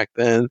streaming back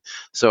then.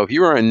 So if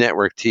you were on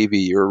network TV,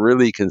 you were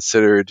really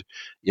considered,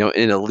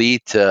 an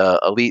elite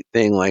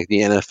thing like the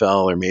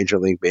NFL or Major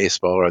League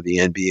Baseball or the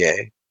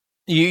NBA.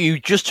 You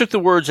just took the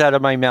words out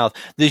of my mouth.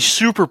 The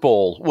Super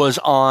Bowl was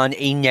on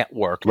a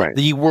network. Right.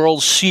 The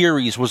World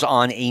Series was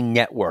on a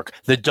network.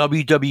 The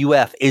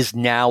WWF is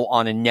now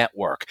on a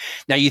network.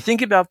 Now, you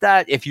think about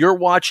that. If you're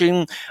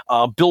watching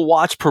Bill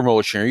Watts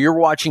promotion or you're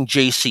watching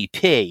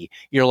JCP,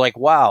 you're like,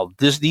 wow,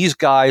 these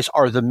guys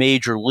are the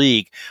major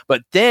league.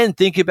 But then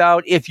think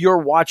about if you're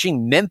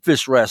watching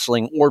Memphis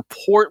wrestling or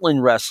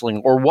Portland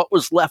wrestling or what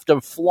was left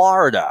of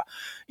Florida.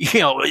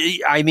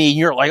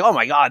 You're like, oh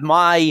my God,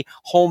 my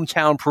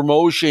hometown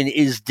promotion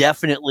is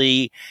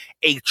definitely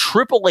a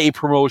AAA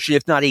promotion,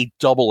 if not a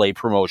AA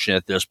promotion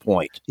at this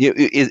point. Yeah,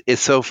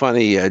 it's so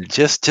funny.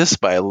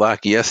 Just by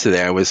luck,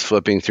 yesterday I was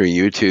flipping through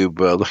YouTube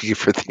looking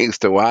for things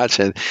to watch,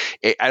 and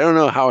I don't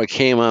know how it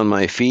came on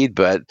my feed,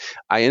 but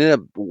I ended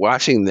up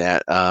watching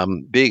that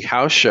big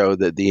house show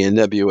that the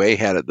NWA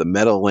had at the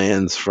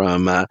Meadowlands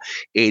from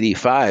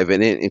 '85,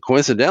 and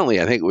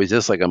coincidentally, I think it was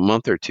just like a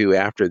month or two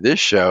after this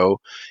show.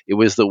 It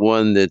was the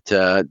one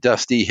that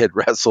Dusty had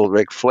wrestled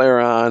Ric Flair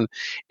on,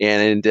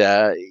 and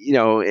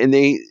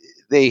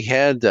they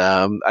had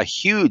a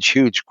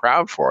huge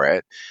crowd for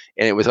it,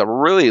 and it was a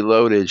really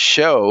loaded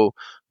show.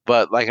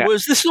 But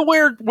was this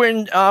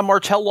when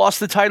Martel lost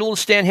the title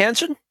to Stan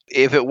Hansen?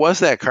 If it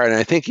was that card, and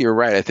I think you're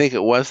right, I think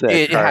it was that card.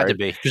 It had to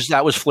be, because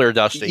that was Flair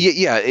Dusty.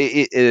 Yeah,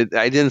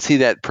 I didn't see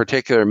that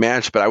particular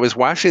match, but I was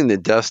watching the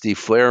Dusty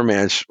Flair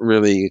match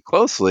really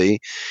closely,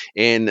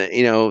 and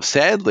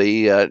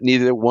sadly,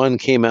 neither one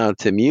came out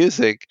to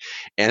music.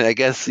 And I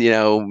guess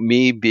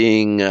me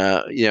being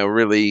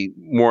really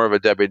more of a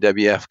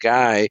WWF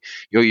guy,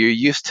 you're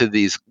used to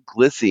these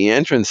glitzy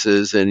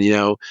entrances, and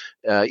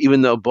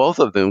even though both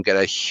of them got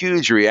a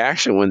huge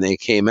reaction when they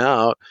came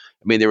out.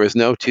 I mean, there was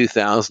no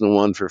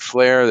 2001 for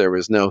Flair. There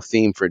was no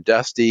theme for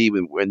Dusty,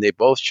 when they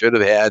both should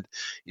have had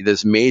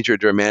this major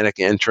dramatic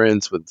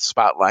entrance with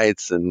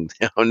spotlights and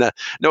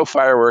no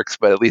fireworks,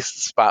 but at least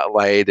the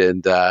spotlight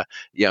and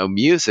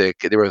music.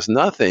 There was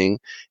nothing,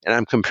 and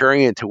I'm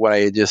comparing it to what I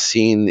had just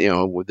seen,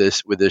 with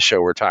this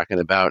show we're talking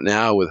about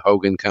now, with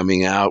Hogan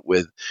coming out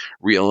with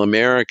Real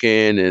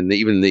American, and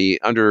even the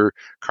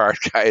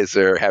undercard guys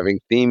are having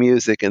theme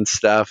music and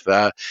stuff.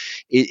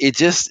 It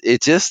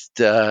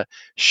just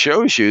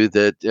shows you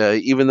that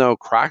even though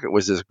Crockett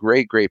was this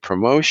great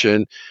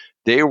promotion,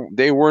 they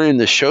weren't in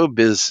the show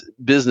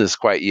business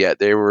quite yet.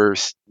 They were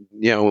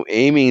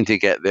aiming to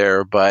get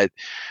there, but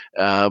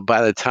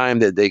by the time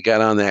that they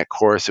got on that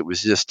course, it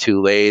was just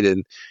too late.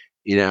 And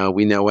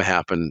we know what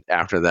happened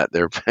after that.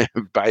 There,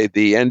 by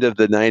the end of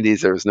the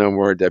 90s, there was no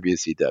more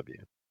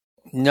WCW.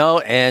 No,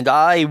 and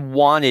I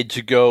wanted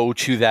to go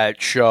to that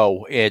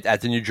show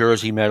at the New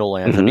Jersey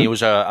Meadowlands. I mean, it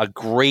was a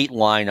great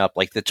lineup,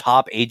 like the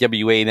top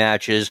AWA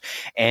matches,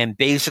 and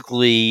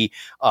basically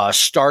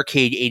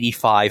Starrcade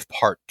 85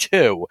 Part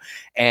 2.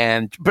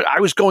 But I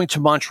was going to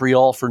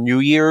Montreal for New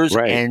Year's,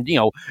 right. And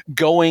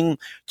going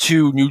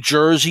to New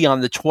Jersey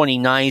on the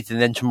 29th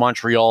and then to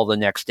Montreal the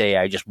next day,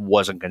 I just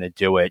wasn't going to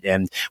do it.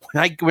 And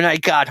when I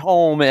got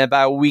home, and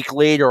about a week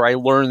later, I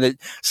learned that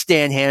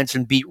Stan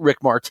Hansen beat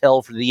Rick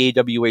Martel for the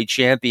AWA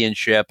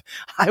Championship,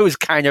 I was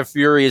kind of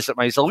furious at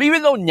myself,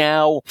 even though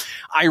now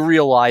I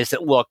realize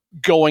that, look,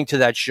 going to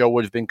that show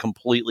would have been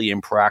completely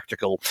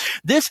impractical.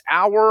 This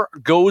hour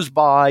goes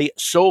by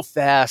so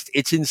fast,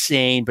 it's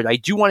insane, but I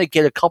do want to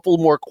get a couple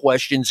more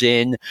questions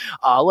in.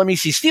 Let me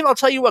see. Steve, I'll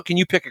tell you what, can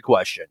you pick a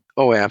question?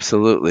 Oh,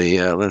 absolutely.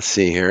 Let's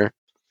see here.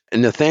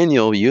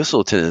 Nathaniel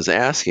Uselton is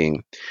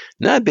asking,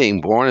 not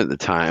being born at the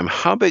time,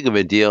 how big of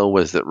a deal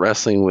was that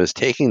wrestling was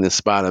taking the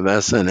spot of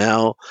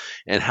SNL,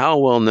 and how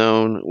well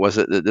known was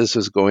it that this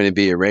was going to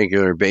be a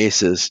regular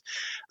basis?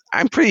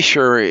 I'm pretty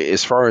sure,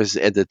 as far as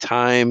at the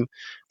time,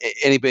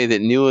 anybody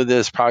that knew of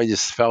this probably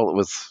just felt it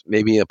was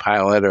maybe a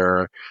pilot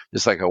or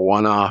just like a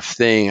one-off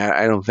thing.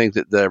 I don't think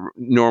that the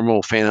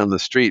normal fan on the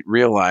street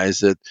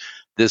realized that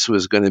this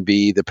was going to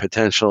be the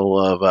potential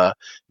of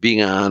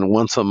being on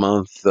once a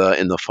month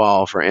in the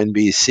fall for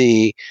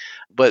NBC.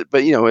 But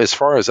as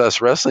far as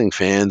us wrestling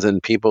fans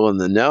and people in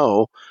the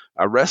know,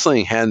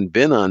 wrestling hadn't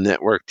been on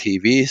network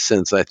TV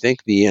since I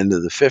think the end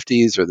of the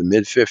 50s or the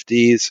mid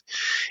 50s.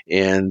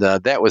 And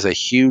that was a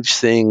huge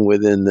thing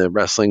within the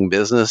wrestling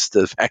business,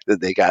 the fact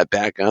that they got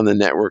back on the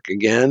network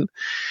again.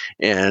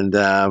 And,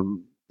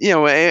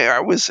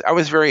 I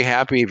was very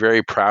happy,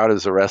 very proud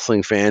as a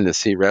wrestling fan to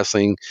see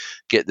wrestling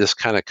get this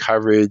kind of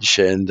coverage,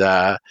 and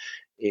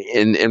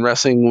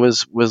wrestling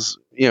was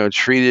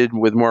treated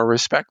with more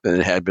respect than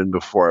it had been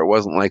before. It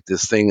wasn't like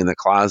this thing in the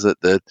closet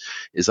that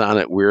is on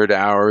at weird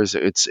hours.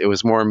 It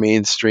was more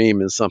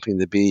mainstream and something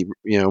to be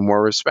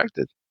more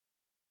respected.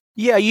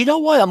 Yeah, you know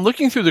what? I'm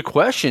looking through the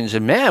questions,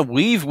 and man,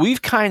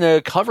 we've kind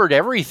of covered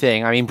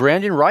everything. I mean,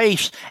 Brandon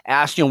Rice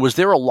asked, was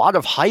there a lot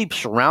of hype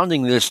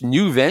surrounding this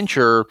new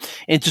venture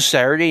into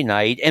Saturday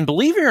night? And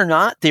believe it or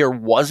not, there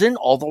wasn't,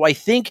 although I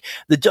think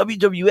the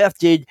WWF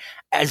did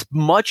as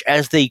much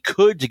as they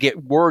could to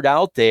get word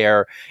out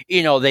there.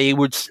 They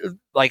would,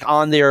 like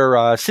on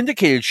their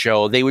syndicated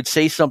show, they would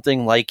say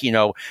something like,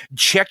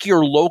 check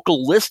your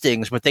local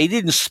listings, but they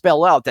didn't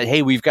spell out that,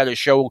 hey, we've got a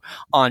show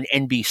on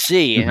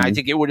NBC. And I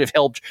think it would have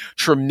helped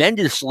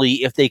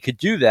tremendously if they could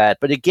do that.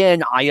 But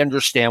again, I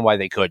understand why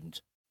they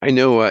couldn't. I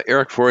know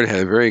Eric Ford had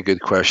a very good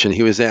question.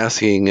 He was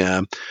asking,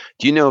 do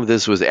you know if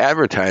this was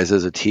advertised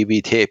as a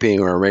TV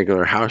taping or a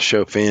regular house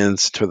show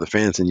to the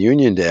fans in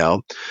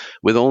Uniondale?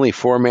 With only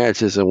 4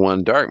 matches and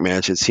 1 dark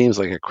match, it seems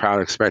like a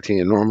crowd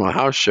expecting a normal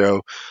house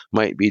show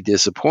might be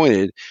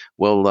disappointed.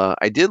 Well,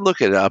 I did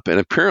look it up, and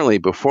apparently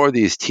before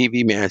these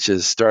TV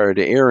matches started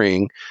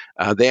airing,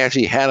 they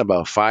actually had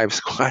about 5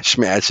 squash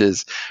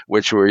matches,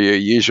 which were your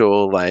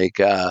usual, like,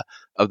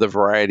 of the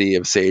variety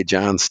of, say,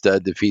 John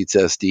Studd defeats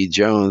S.D.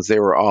 Jones. They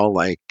were all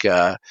like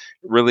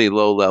really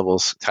low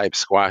levels type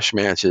squash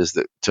matches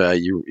that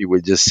you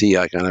would just see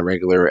like on a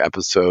regular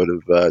episode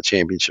of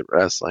Championship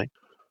Wrestling.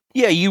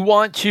 Yeah, you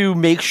want to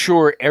make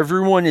sure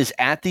everyone is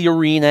at the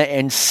arena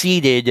and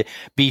seated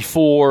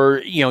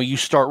before, you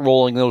start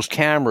rolling those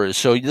cameras.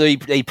 So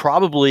they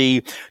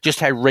probably just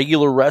had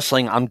regular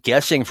wrestling, I'm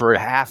guessing, for a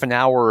half an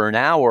hour or an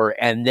hour,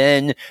 and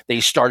then they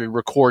started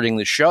recording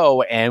the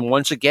show. And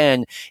once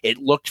again, it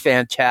looked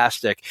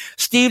fantastic.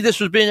 Steve, this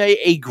has been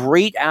a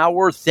great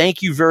hour.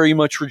 Thank you very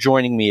much for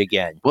joining me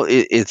again. Well,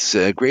 it's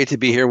great to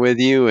be here with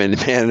you. And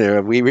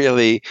man, we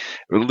really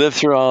lived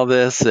through all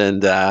this,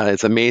 and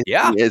it's amazing.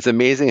 Yeah. It's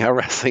amazing how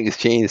wrestling has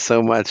changed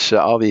so much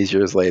all these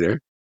years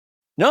later.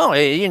 No,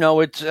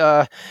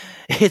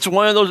 it's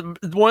one of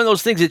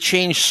those things that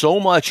changed so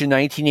much in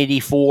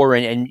 1984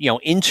 and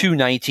into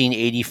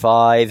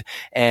 1985,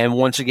 and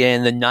once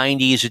again the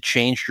 90s it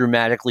changed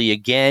dramatically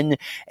again,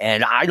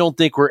 and I don't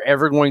think we're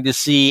ever going to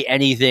see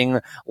anything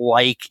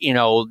like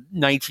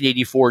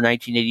 1984,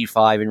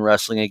 1985 in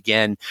wrestling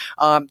again.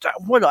 I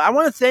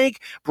want to thank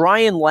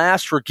Brian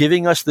Last for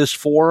giving us this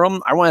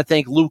forum. I want to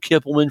thank Lou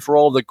Kippelman for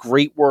all the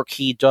great work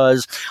he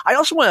does. I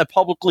also want to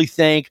publicly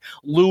thank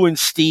Lou and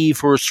Steve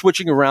for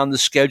switching around the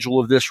schedule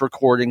of this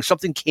recording.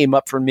 Something came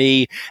up for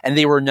me, and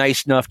they were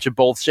nice enough to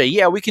both say,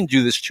 yeah, we can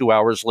do this 2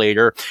 hours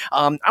later.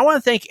 I want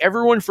to thank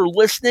everyone for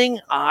listening.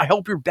 I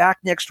hope you're back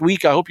next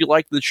week. I hope you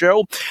liked the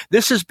show.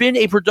 This has been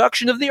a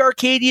production of the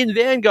Arcadian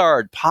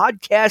Vanguard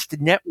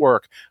Podcast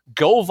Network.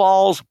 Go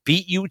Vols,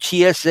 beat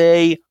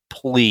UTSA,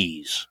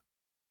 please.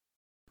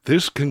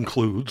 This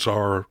concludes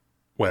our,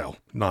 well,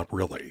 not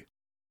really.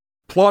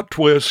 Plot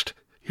twist,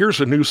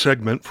 here's a new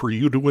segment for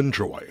you to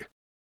enjoy.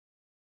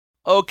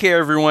 Okay,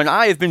 everyone,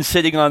 I have been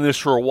sitting on this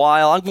for a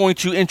while. I'm going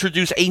to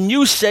introduce a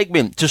new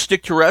segment to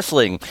Stick to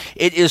Wrestling.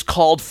 It is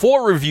called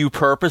For Review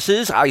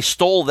Purposes. I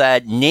stole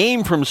that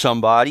name from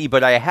somebody,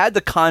 but I had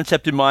the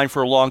concept in mind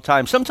for a long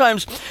time.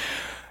 Sometimes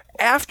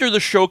after the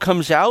show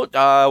comes out,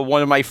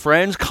 one of my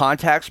friends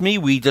contacts me.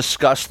 We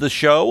discuss the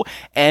show,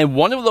 and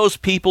one of those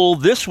people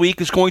this week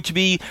is going to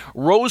be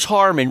Rose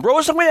Harmon.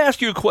 Rose, I'm going to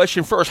ask you a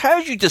question first. How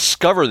did you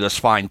discover this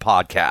fine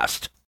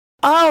podcast?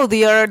 Oh,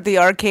 the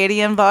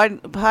Arcadian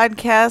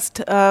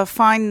Podcast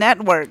Fine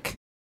Network.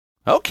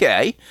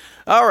 Okay.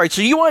 All right.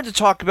 So you wanted to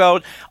talk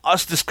about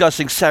us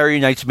discussing Saturday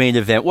night's main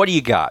event. What do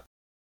you got?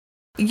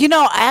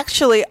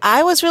 Actually,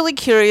 I was really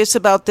curious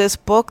about this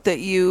book that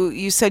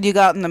you said you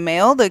got in the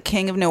mail, The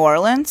King of New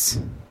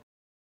Orleans.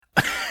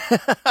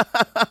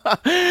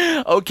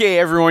 Okay,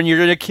 everyone, you're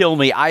going to kill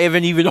me. I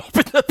haven't even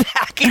opened the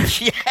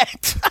package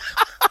yet.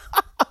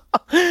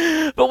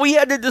 But we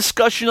had a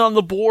discussion on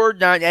the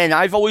board, and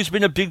I've always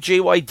been a big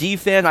JYD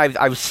fan.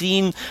 I've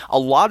seen a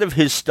lot of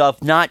his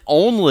stuff, not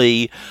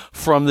only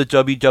from the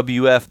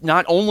WWF,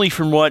 not only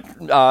from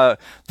the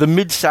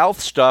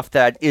Mid-South stuff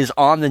that is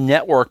on the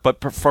network,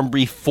 but from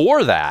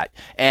before that.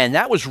 And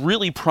that was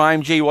really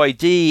prime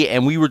JYD,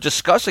 and we were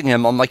discussing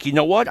him. I'm like, you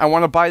know what? I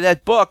want to buy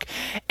that book.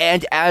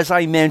 And as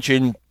I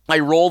mentioned, I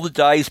roll the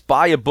dice,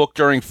 buy a book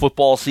during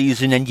football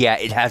season, and yeah,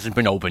 it hasn't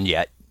been opened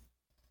yet.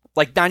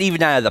 Like, not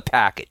even out of the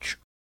package.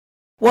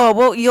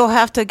 Well, you'll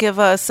have to give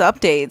us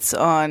updates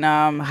on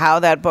how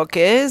that book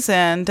is,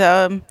 and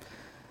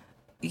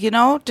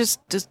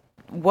just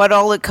what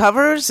all it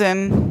covers.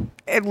 And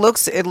it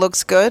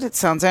looks good. It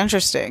sounds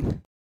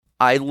interesting.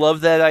 I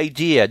love that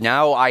idea.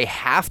 Now I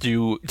have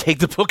to take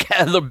the book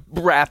out of the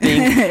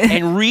wrapping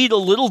and read a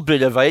little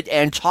bit of it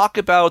and talk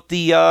about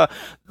the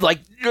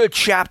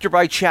chapter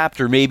by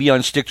chapter, maybe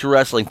on Stick to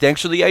Wrestling.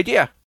 Thanks for the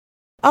idea.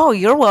 Oh,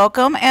 you're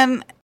welcome.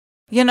 And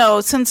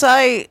since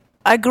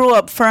I grew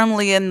up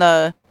firmly in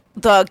the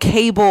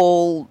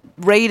cable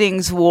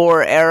ratings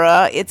war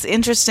era, it's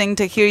interesting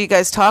to hear you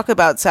guys talk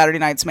about Saturday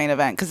night's main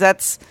event, because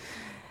that's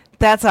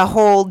a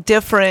whole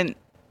different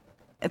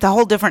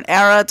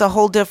era. It's a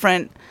whole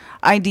different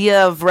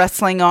idea of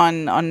wrestling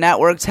on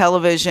network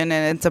television,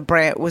 and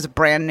it was a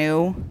brand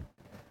new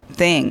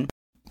thing.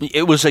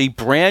 It was a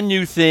brand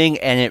new thing,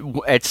 and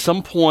at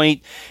some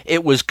point,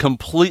 it was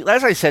complete.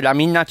 As I said, I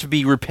mean, not to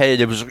be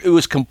repetitive, it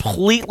was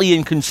completely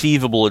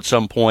inconceivable at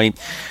some point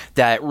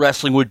that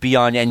wrestling would be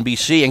on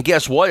NBC. And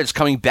guess what? It's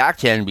coming back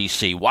to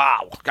NBC.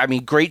 Wow. I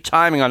mean, great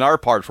timing on our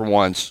part for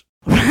once.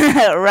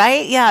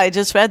 Right? Yeah, I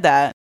just read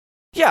that.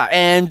 Yeah,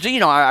 and,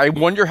 I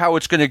wonder how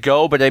it's going to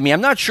go, but I mean, I'm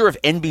not sure if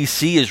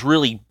NBC is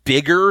really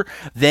bigger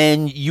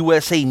than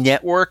USA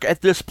Network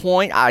at this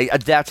point.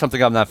 That's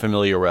something I'm not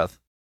familiar with.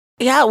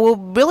 Yeah, it will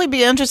really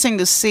be interesting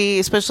to see,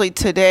 especially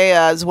today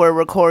as we're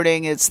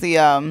recording. It's the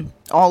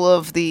all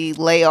of the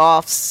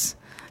layoffs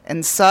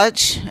and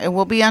such. It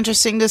will be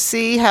interesting to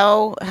see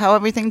how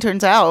everything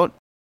turns out.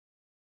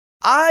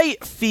 I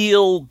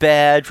feel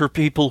bad for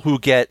people who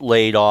get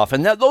laid off,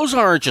 and those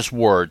aren't just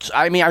words.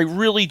 I mean, I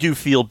really do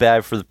feel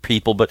bad for the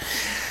people, but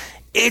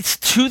It's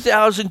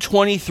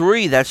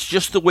 2023. That's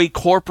just the way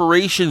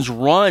corporations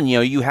run.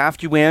 You have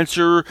to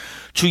answer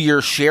to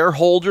your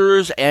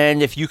shareholders,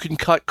 and if you can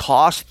cut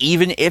costs,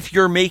 even if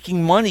you're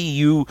making money,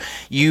 you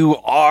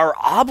are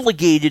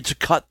obligated to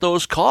cut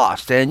those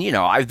costs. And,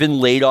 I've been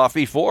laid off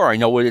before. I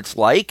know what it's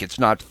like. It's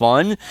not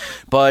fun,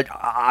 but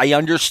I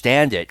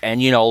understand it.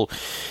 And,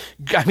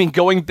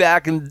 going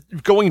back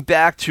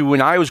to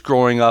when I was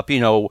growing up,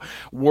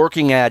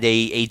 working at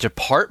a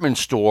department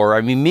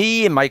store,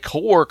 me and my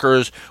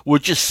coworkers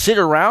would just sit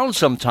around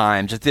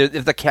sometimes.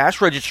 If the cash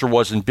register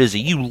wasn't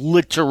busy, you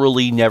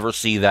literally never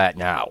see that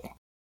now.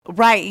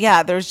 Right,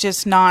 yeah, it's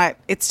just not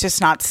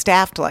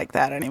staffed like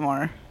that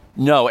anymore.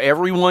 No,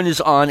 everyone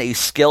is on a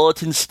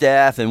skeleton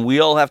staff, and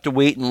we all have to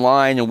wait in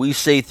line, and we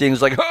say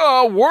things like,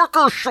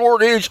 worker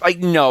shortage.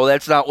 No,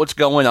 that's not what's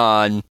going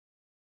on.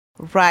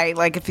 Right,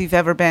 like if you've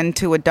ever been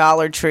to a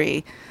Dollar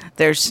Tree,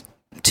 there's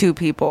 2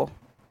 people.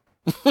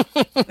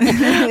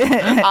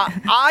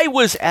 I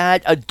was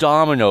at a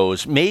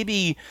Domino's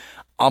maybe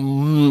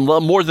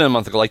more than a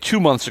month ago, like 2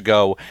 months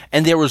ago,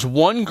 and there was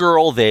one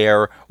girl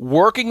there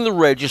working the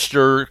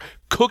register,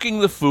 cooking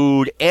the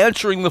food,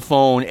 answering the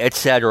phone,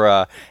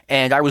 etc.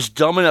 And I was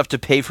dumb enough to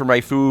pay for my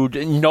food,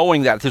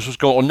 knowing that this was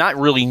not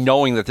really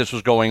knowing that this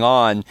was going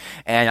on,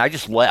 and I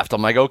just left.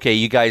 I'm like, okay,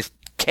 you guys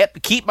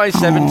keep my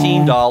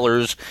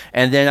 $17,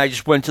 and then I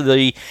just went to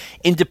the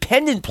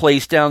independent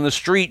place down the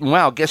street, and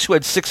wow, guess who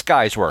had 6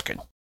 guys working?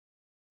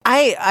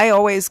 I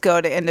always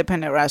go to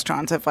independent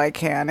restaurants if I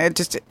can.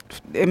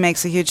 It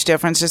makes a huge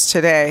difference. Just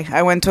today,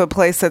 I went to a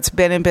place that's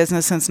been in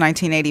business since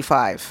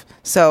 1985,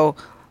 so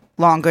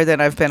longer than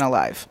I've been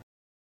alive.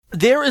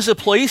 There is a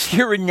place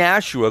here in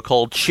Nashua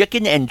called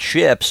Chicken and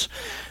Chips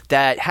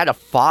that had a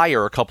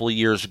fire a couple of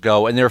years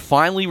ago, and they're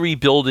finally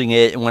rebuilding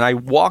it. And when I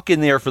walk in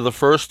there for the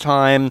first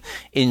time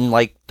in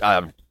like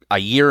a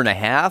year and a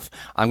half,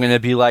 I'm going to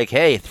be like,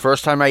 hey, the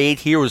first time I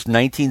ate here was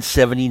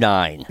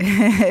 1979.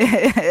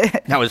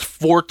 I was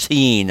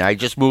 14. I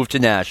just moved to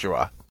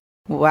Nashua.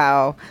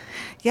 Wow.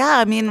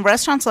 Yeah,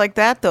 restaurants like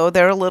that, though,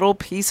 they're a little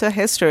piece of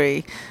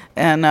history,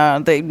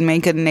 and they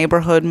make a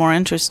neighborhood more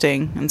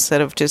interesting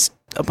instead of just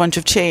a bunch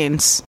of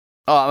chains.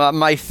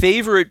 My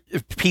favorite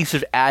piece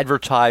of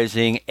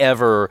advertising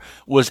ever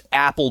was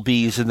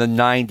Applebee's in the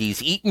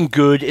 90s, eating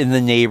good in the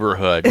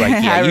neyborhood.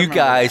 Like, yeah, you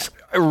guys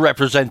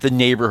represent the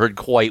neighborhood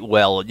quite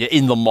well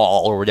in the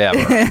mall or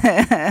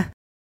whatever.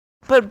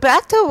 But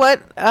back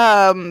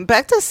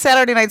to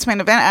Saturday night's main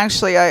event,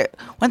 actually,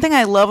 one thing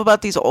I love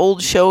about these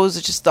old shows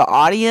is just the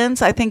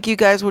audience. I think you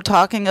guys were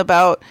talking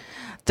about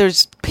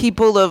there's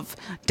people of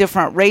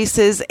different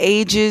races,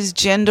 ages,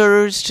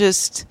 genders,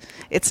 just...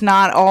 It's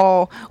not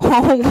all,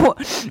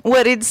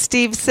 what did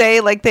Steve say?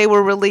 Like they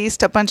were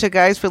released, a bunch of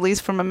guys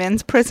released from a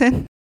men's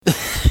prison?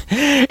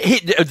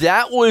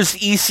 That was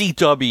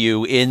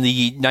ECW in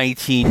the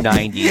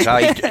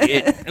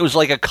 1990s. It was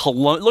like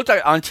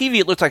on TV.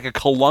 It looked like a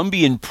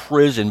Colombian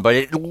prison, but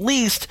at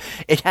least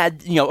it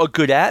had a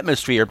good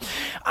atmosphere.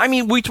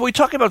 We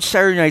talk about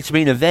Saturday night's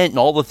main event and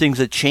all the things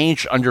that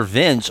changed under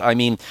Vince.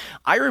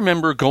 I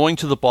remember going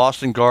to the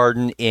Boston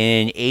Garden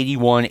in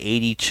 81,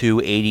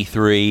 82,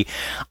 83.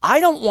 I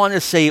don't want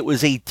to say it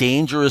was a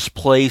dangerous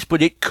place,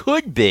 but it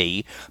could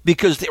be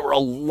because there were a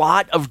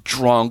lot of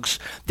drunks.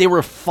 There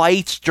were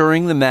fights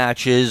during the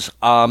matches.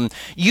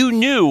 You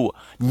knew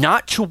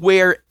not to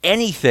wear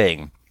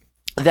anything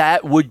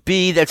that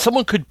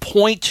someone could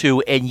point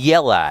to and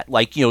yell at.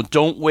 Like,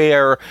 don't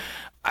wear...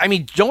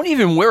 don't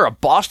even wear a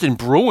Boston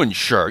Bruins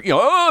shirt.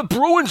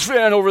 Bruins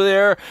fan over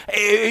there.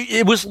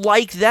 It was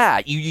like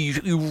that.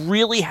 You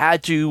really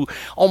had to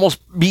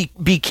almost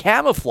be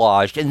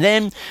camouflaged. And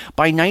then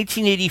by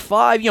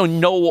 1985,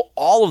 no,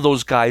 all of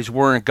those guys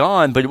weren't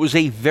gone, but it was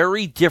a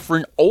very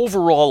different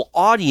overall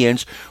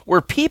audience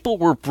where people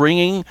were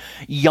bringing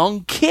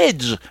young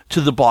kids to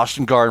the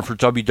Boston Garden for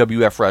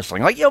WWF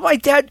wrestling. Like, my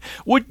dad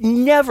would have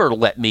never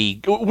let me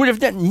go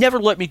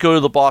to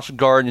the Boston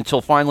Garden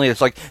until finally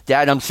it's like,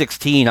 Dad, I'm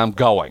 16. I'm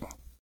going.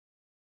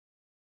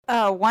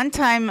 One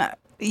time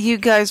you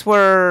guys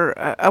were,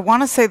 I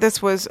want to say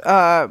this was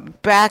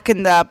back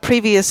in the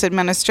previous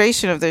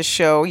administration of this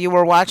show, you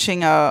were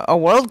watching a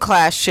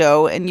world-class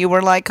show and you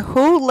were like,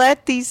 who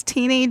let these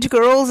teenage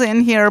girls in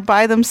here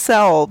by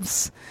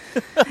themselves?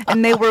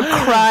 And they were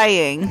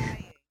crying.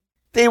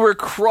 They were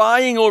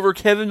crying over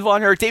Kevin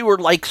Von Erich. They were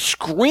like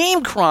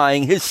scream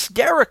crying,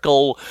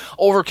 hysterical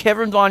over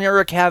Kevin Von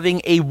Erich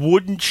having a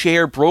wooden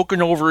chair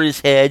broken over his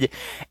head.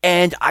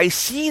 And I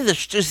see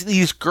just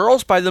these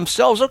girls by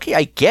themselves. Okay,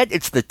 I get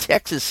it's the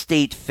Texas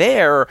State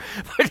Fair,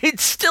 but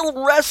it's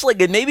still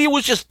wrestling. And maybe it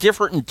was just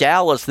different in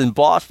Dallas than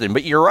Boston.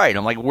 But you're right.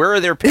 I'm like, where are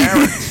their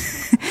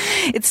parents?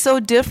 It's so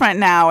different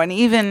now. And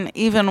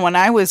even when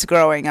I was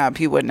growing up,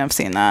 you wouldn't have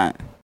seen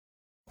that.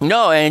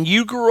 No, and did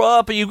you grow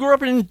up in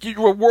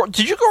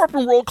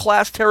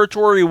world-class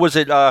territory, or was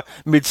it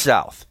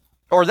Mid-South?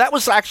 Or that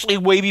was actually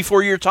way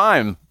before your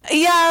time.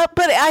 Yeah,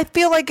 but I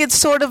feel like it's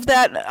sort of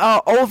that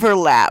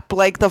overlap,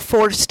 like the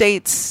 4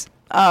 states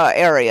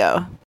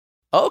area.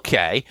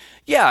 Okay.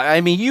 Yeah,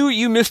 I mean,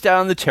 you missed out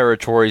on the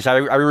territories. I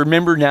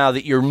remember now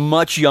that you're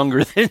much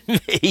younger than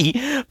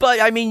me. But,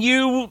 I mean,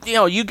 you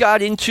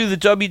got into the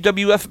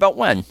WWF about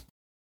when?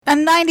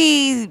 And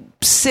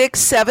 96,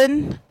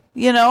 7,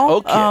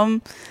 Okay.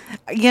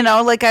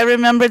 I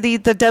remember the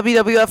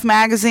WWF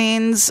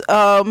magazines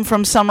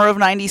from summer of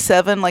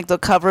 97, like the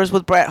covers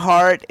with Bret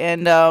Hart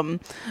and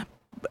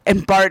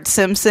Bart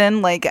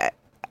Simpson. Like,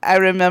 I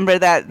remember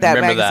that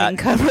magazine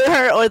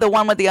cover, or the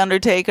one with The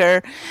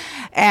Undertaker.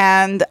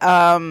 And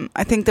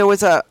I think there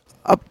was a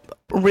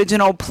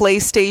original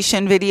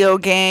PlayStation video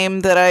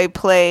game that I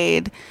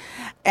played.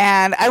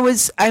 And I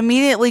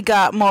immediately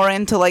got more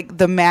into like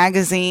the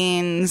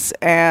magazines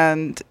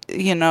and,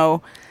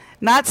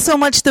 not so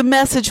much the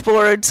message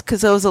boards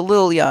because I was a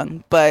little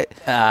young, but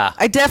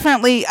I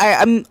definitely,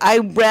 I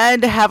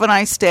read Have a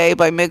Nice Day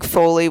by Mick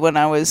Foley when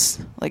I was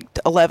like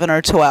 11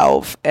 or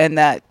 12. And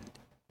that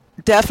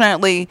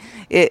definitely,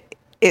 it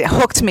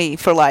hooked me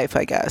for life,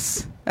 I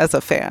guess, as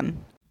a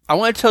fan. I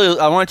want to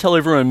tell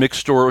everyone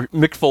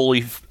Mick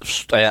Foley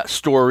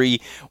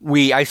story.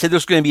 I said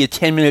there's going to be a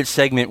 10-minute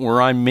segment. We're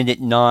on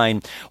minute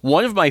 9.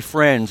 One of my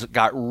friends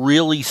got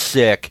really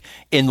sick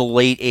in the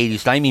late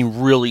 80s. I mean,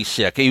 really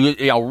sick. He was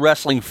a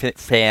wrestling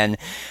fan.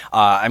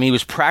 He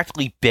was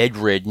practically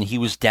bedridden. He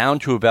was down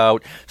to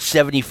about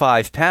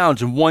 75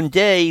 pounds. And one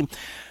day,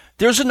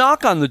 there's a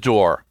knock on the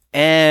door,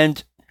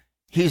 and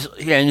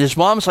his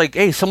mom's like,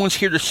 "Hey, someone's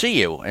here to see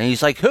you." And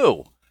he's like,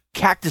 "Who?"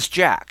 "Cactus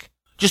Jack."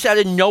 Just out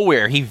of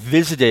nowhere, he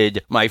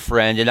visited my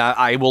friend, and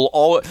I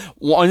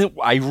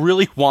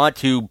really want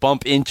to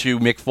bump into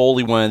Mick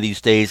Foley one of these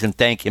days and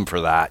thank him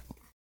for that.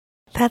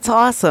 That's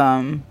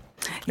awesome.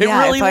 It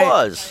really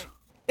was.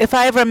 If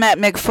I ever met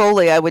Mick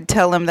Foley, I would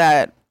tell him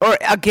that, or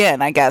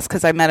again, I guess,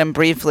 because I met him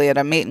briefly at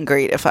a meet and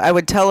greet. If I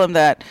would tell him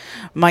that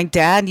my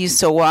dad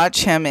used to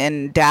watch him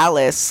in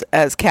Dallas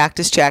as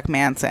Cactus Jack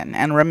Manson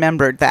and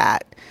remembered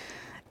that.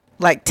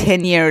 Like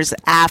 10 years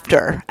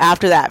after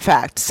that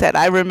fact, said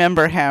I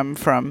remember him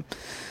from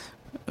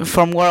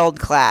World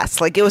Class.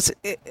 Like, it was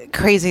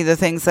crazy the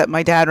things that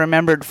my dad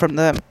remembered from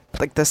the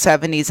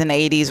 70s and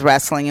 80s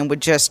wrestling, and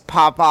would just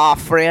pop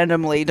off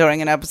randomly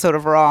during an episode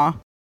of Raw.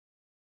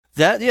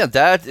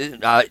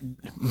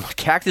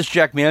 Cactus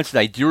Jack Manson,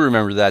 I do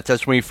remember that.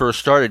 That's when he first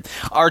started.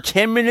 Our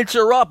 10 minutes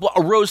are up.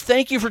 Rose,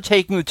 thank you for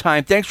taking the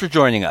time. Thanks for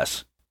joining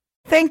us.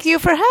 Thank you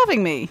for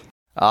having me.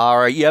 All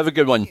right, you have a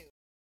good one.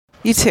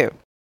 You too.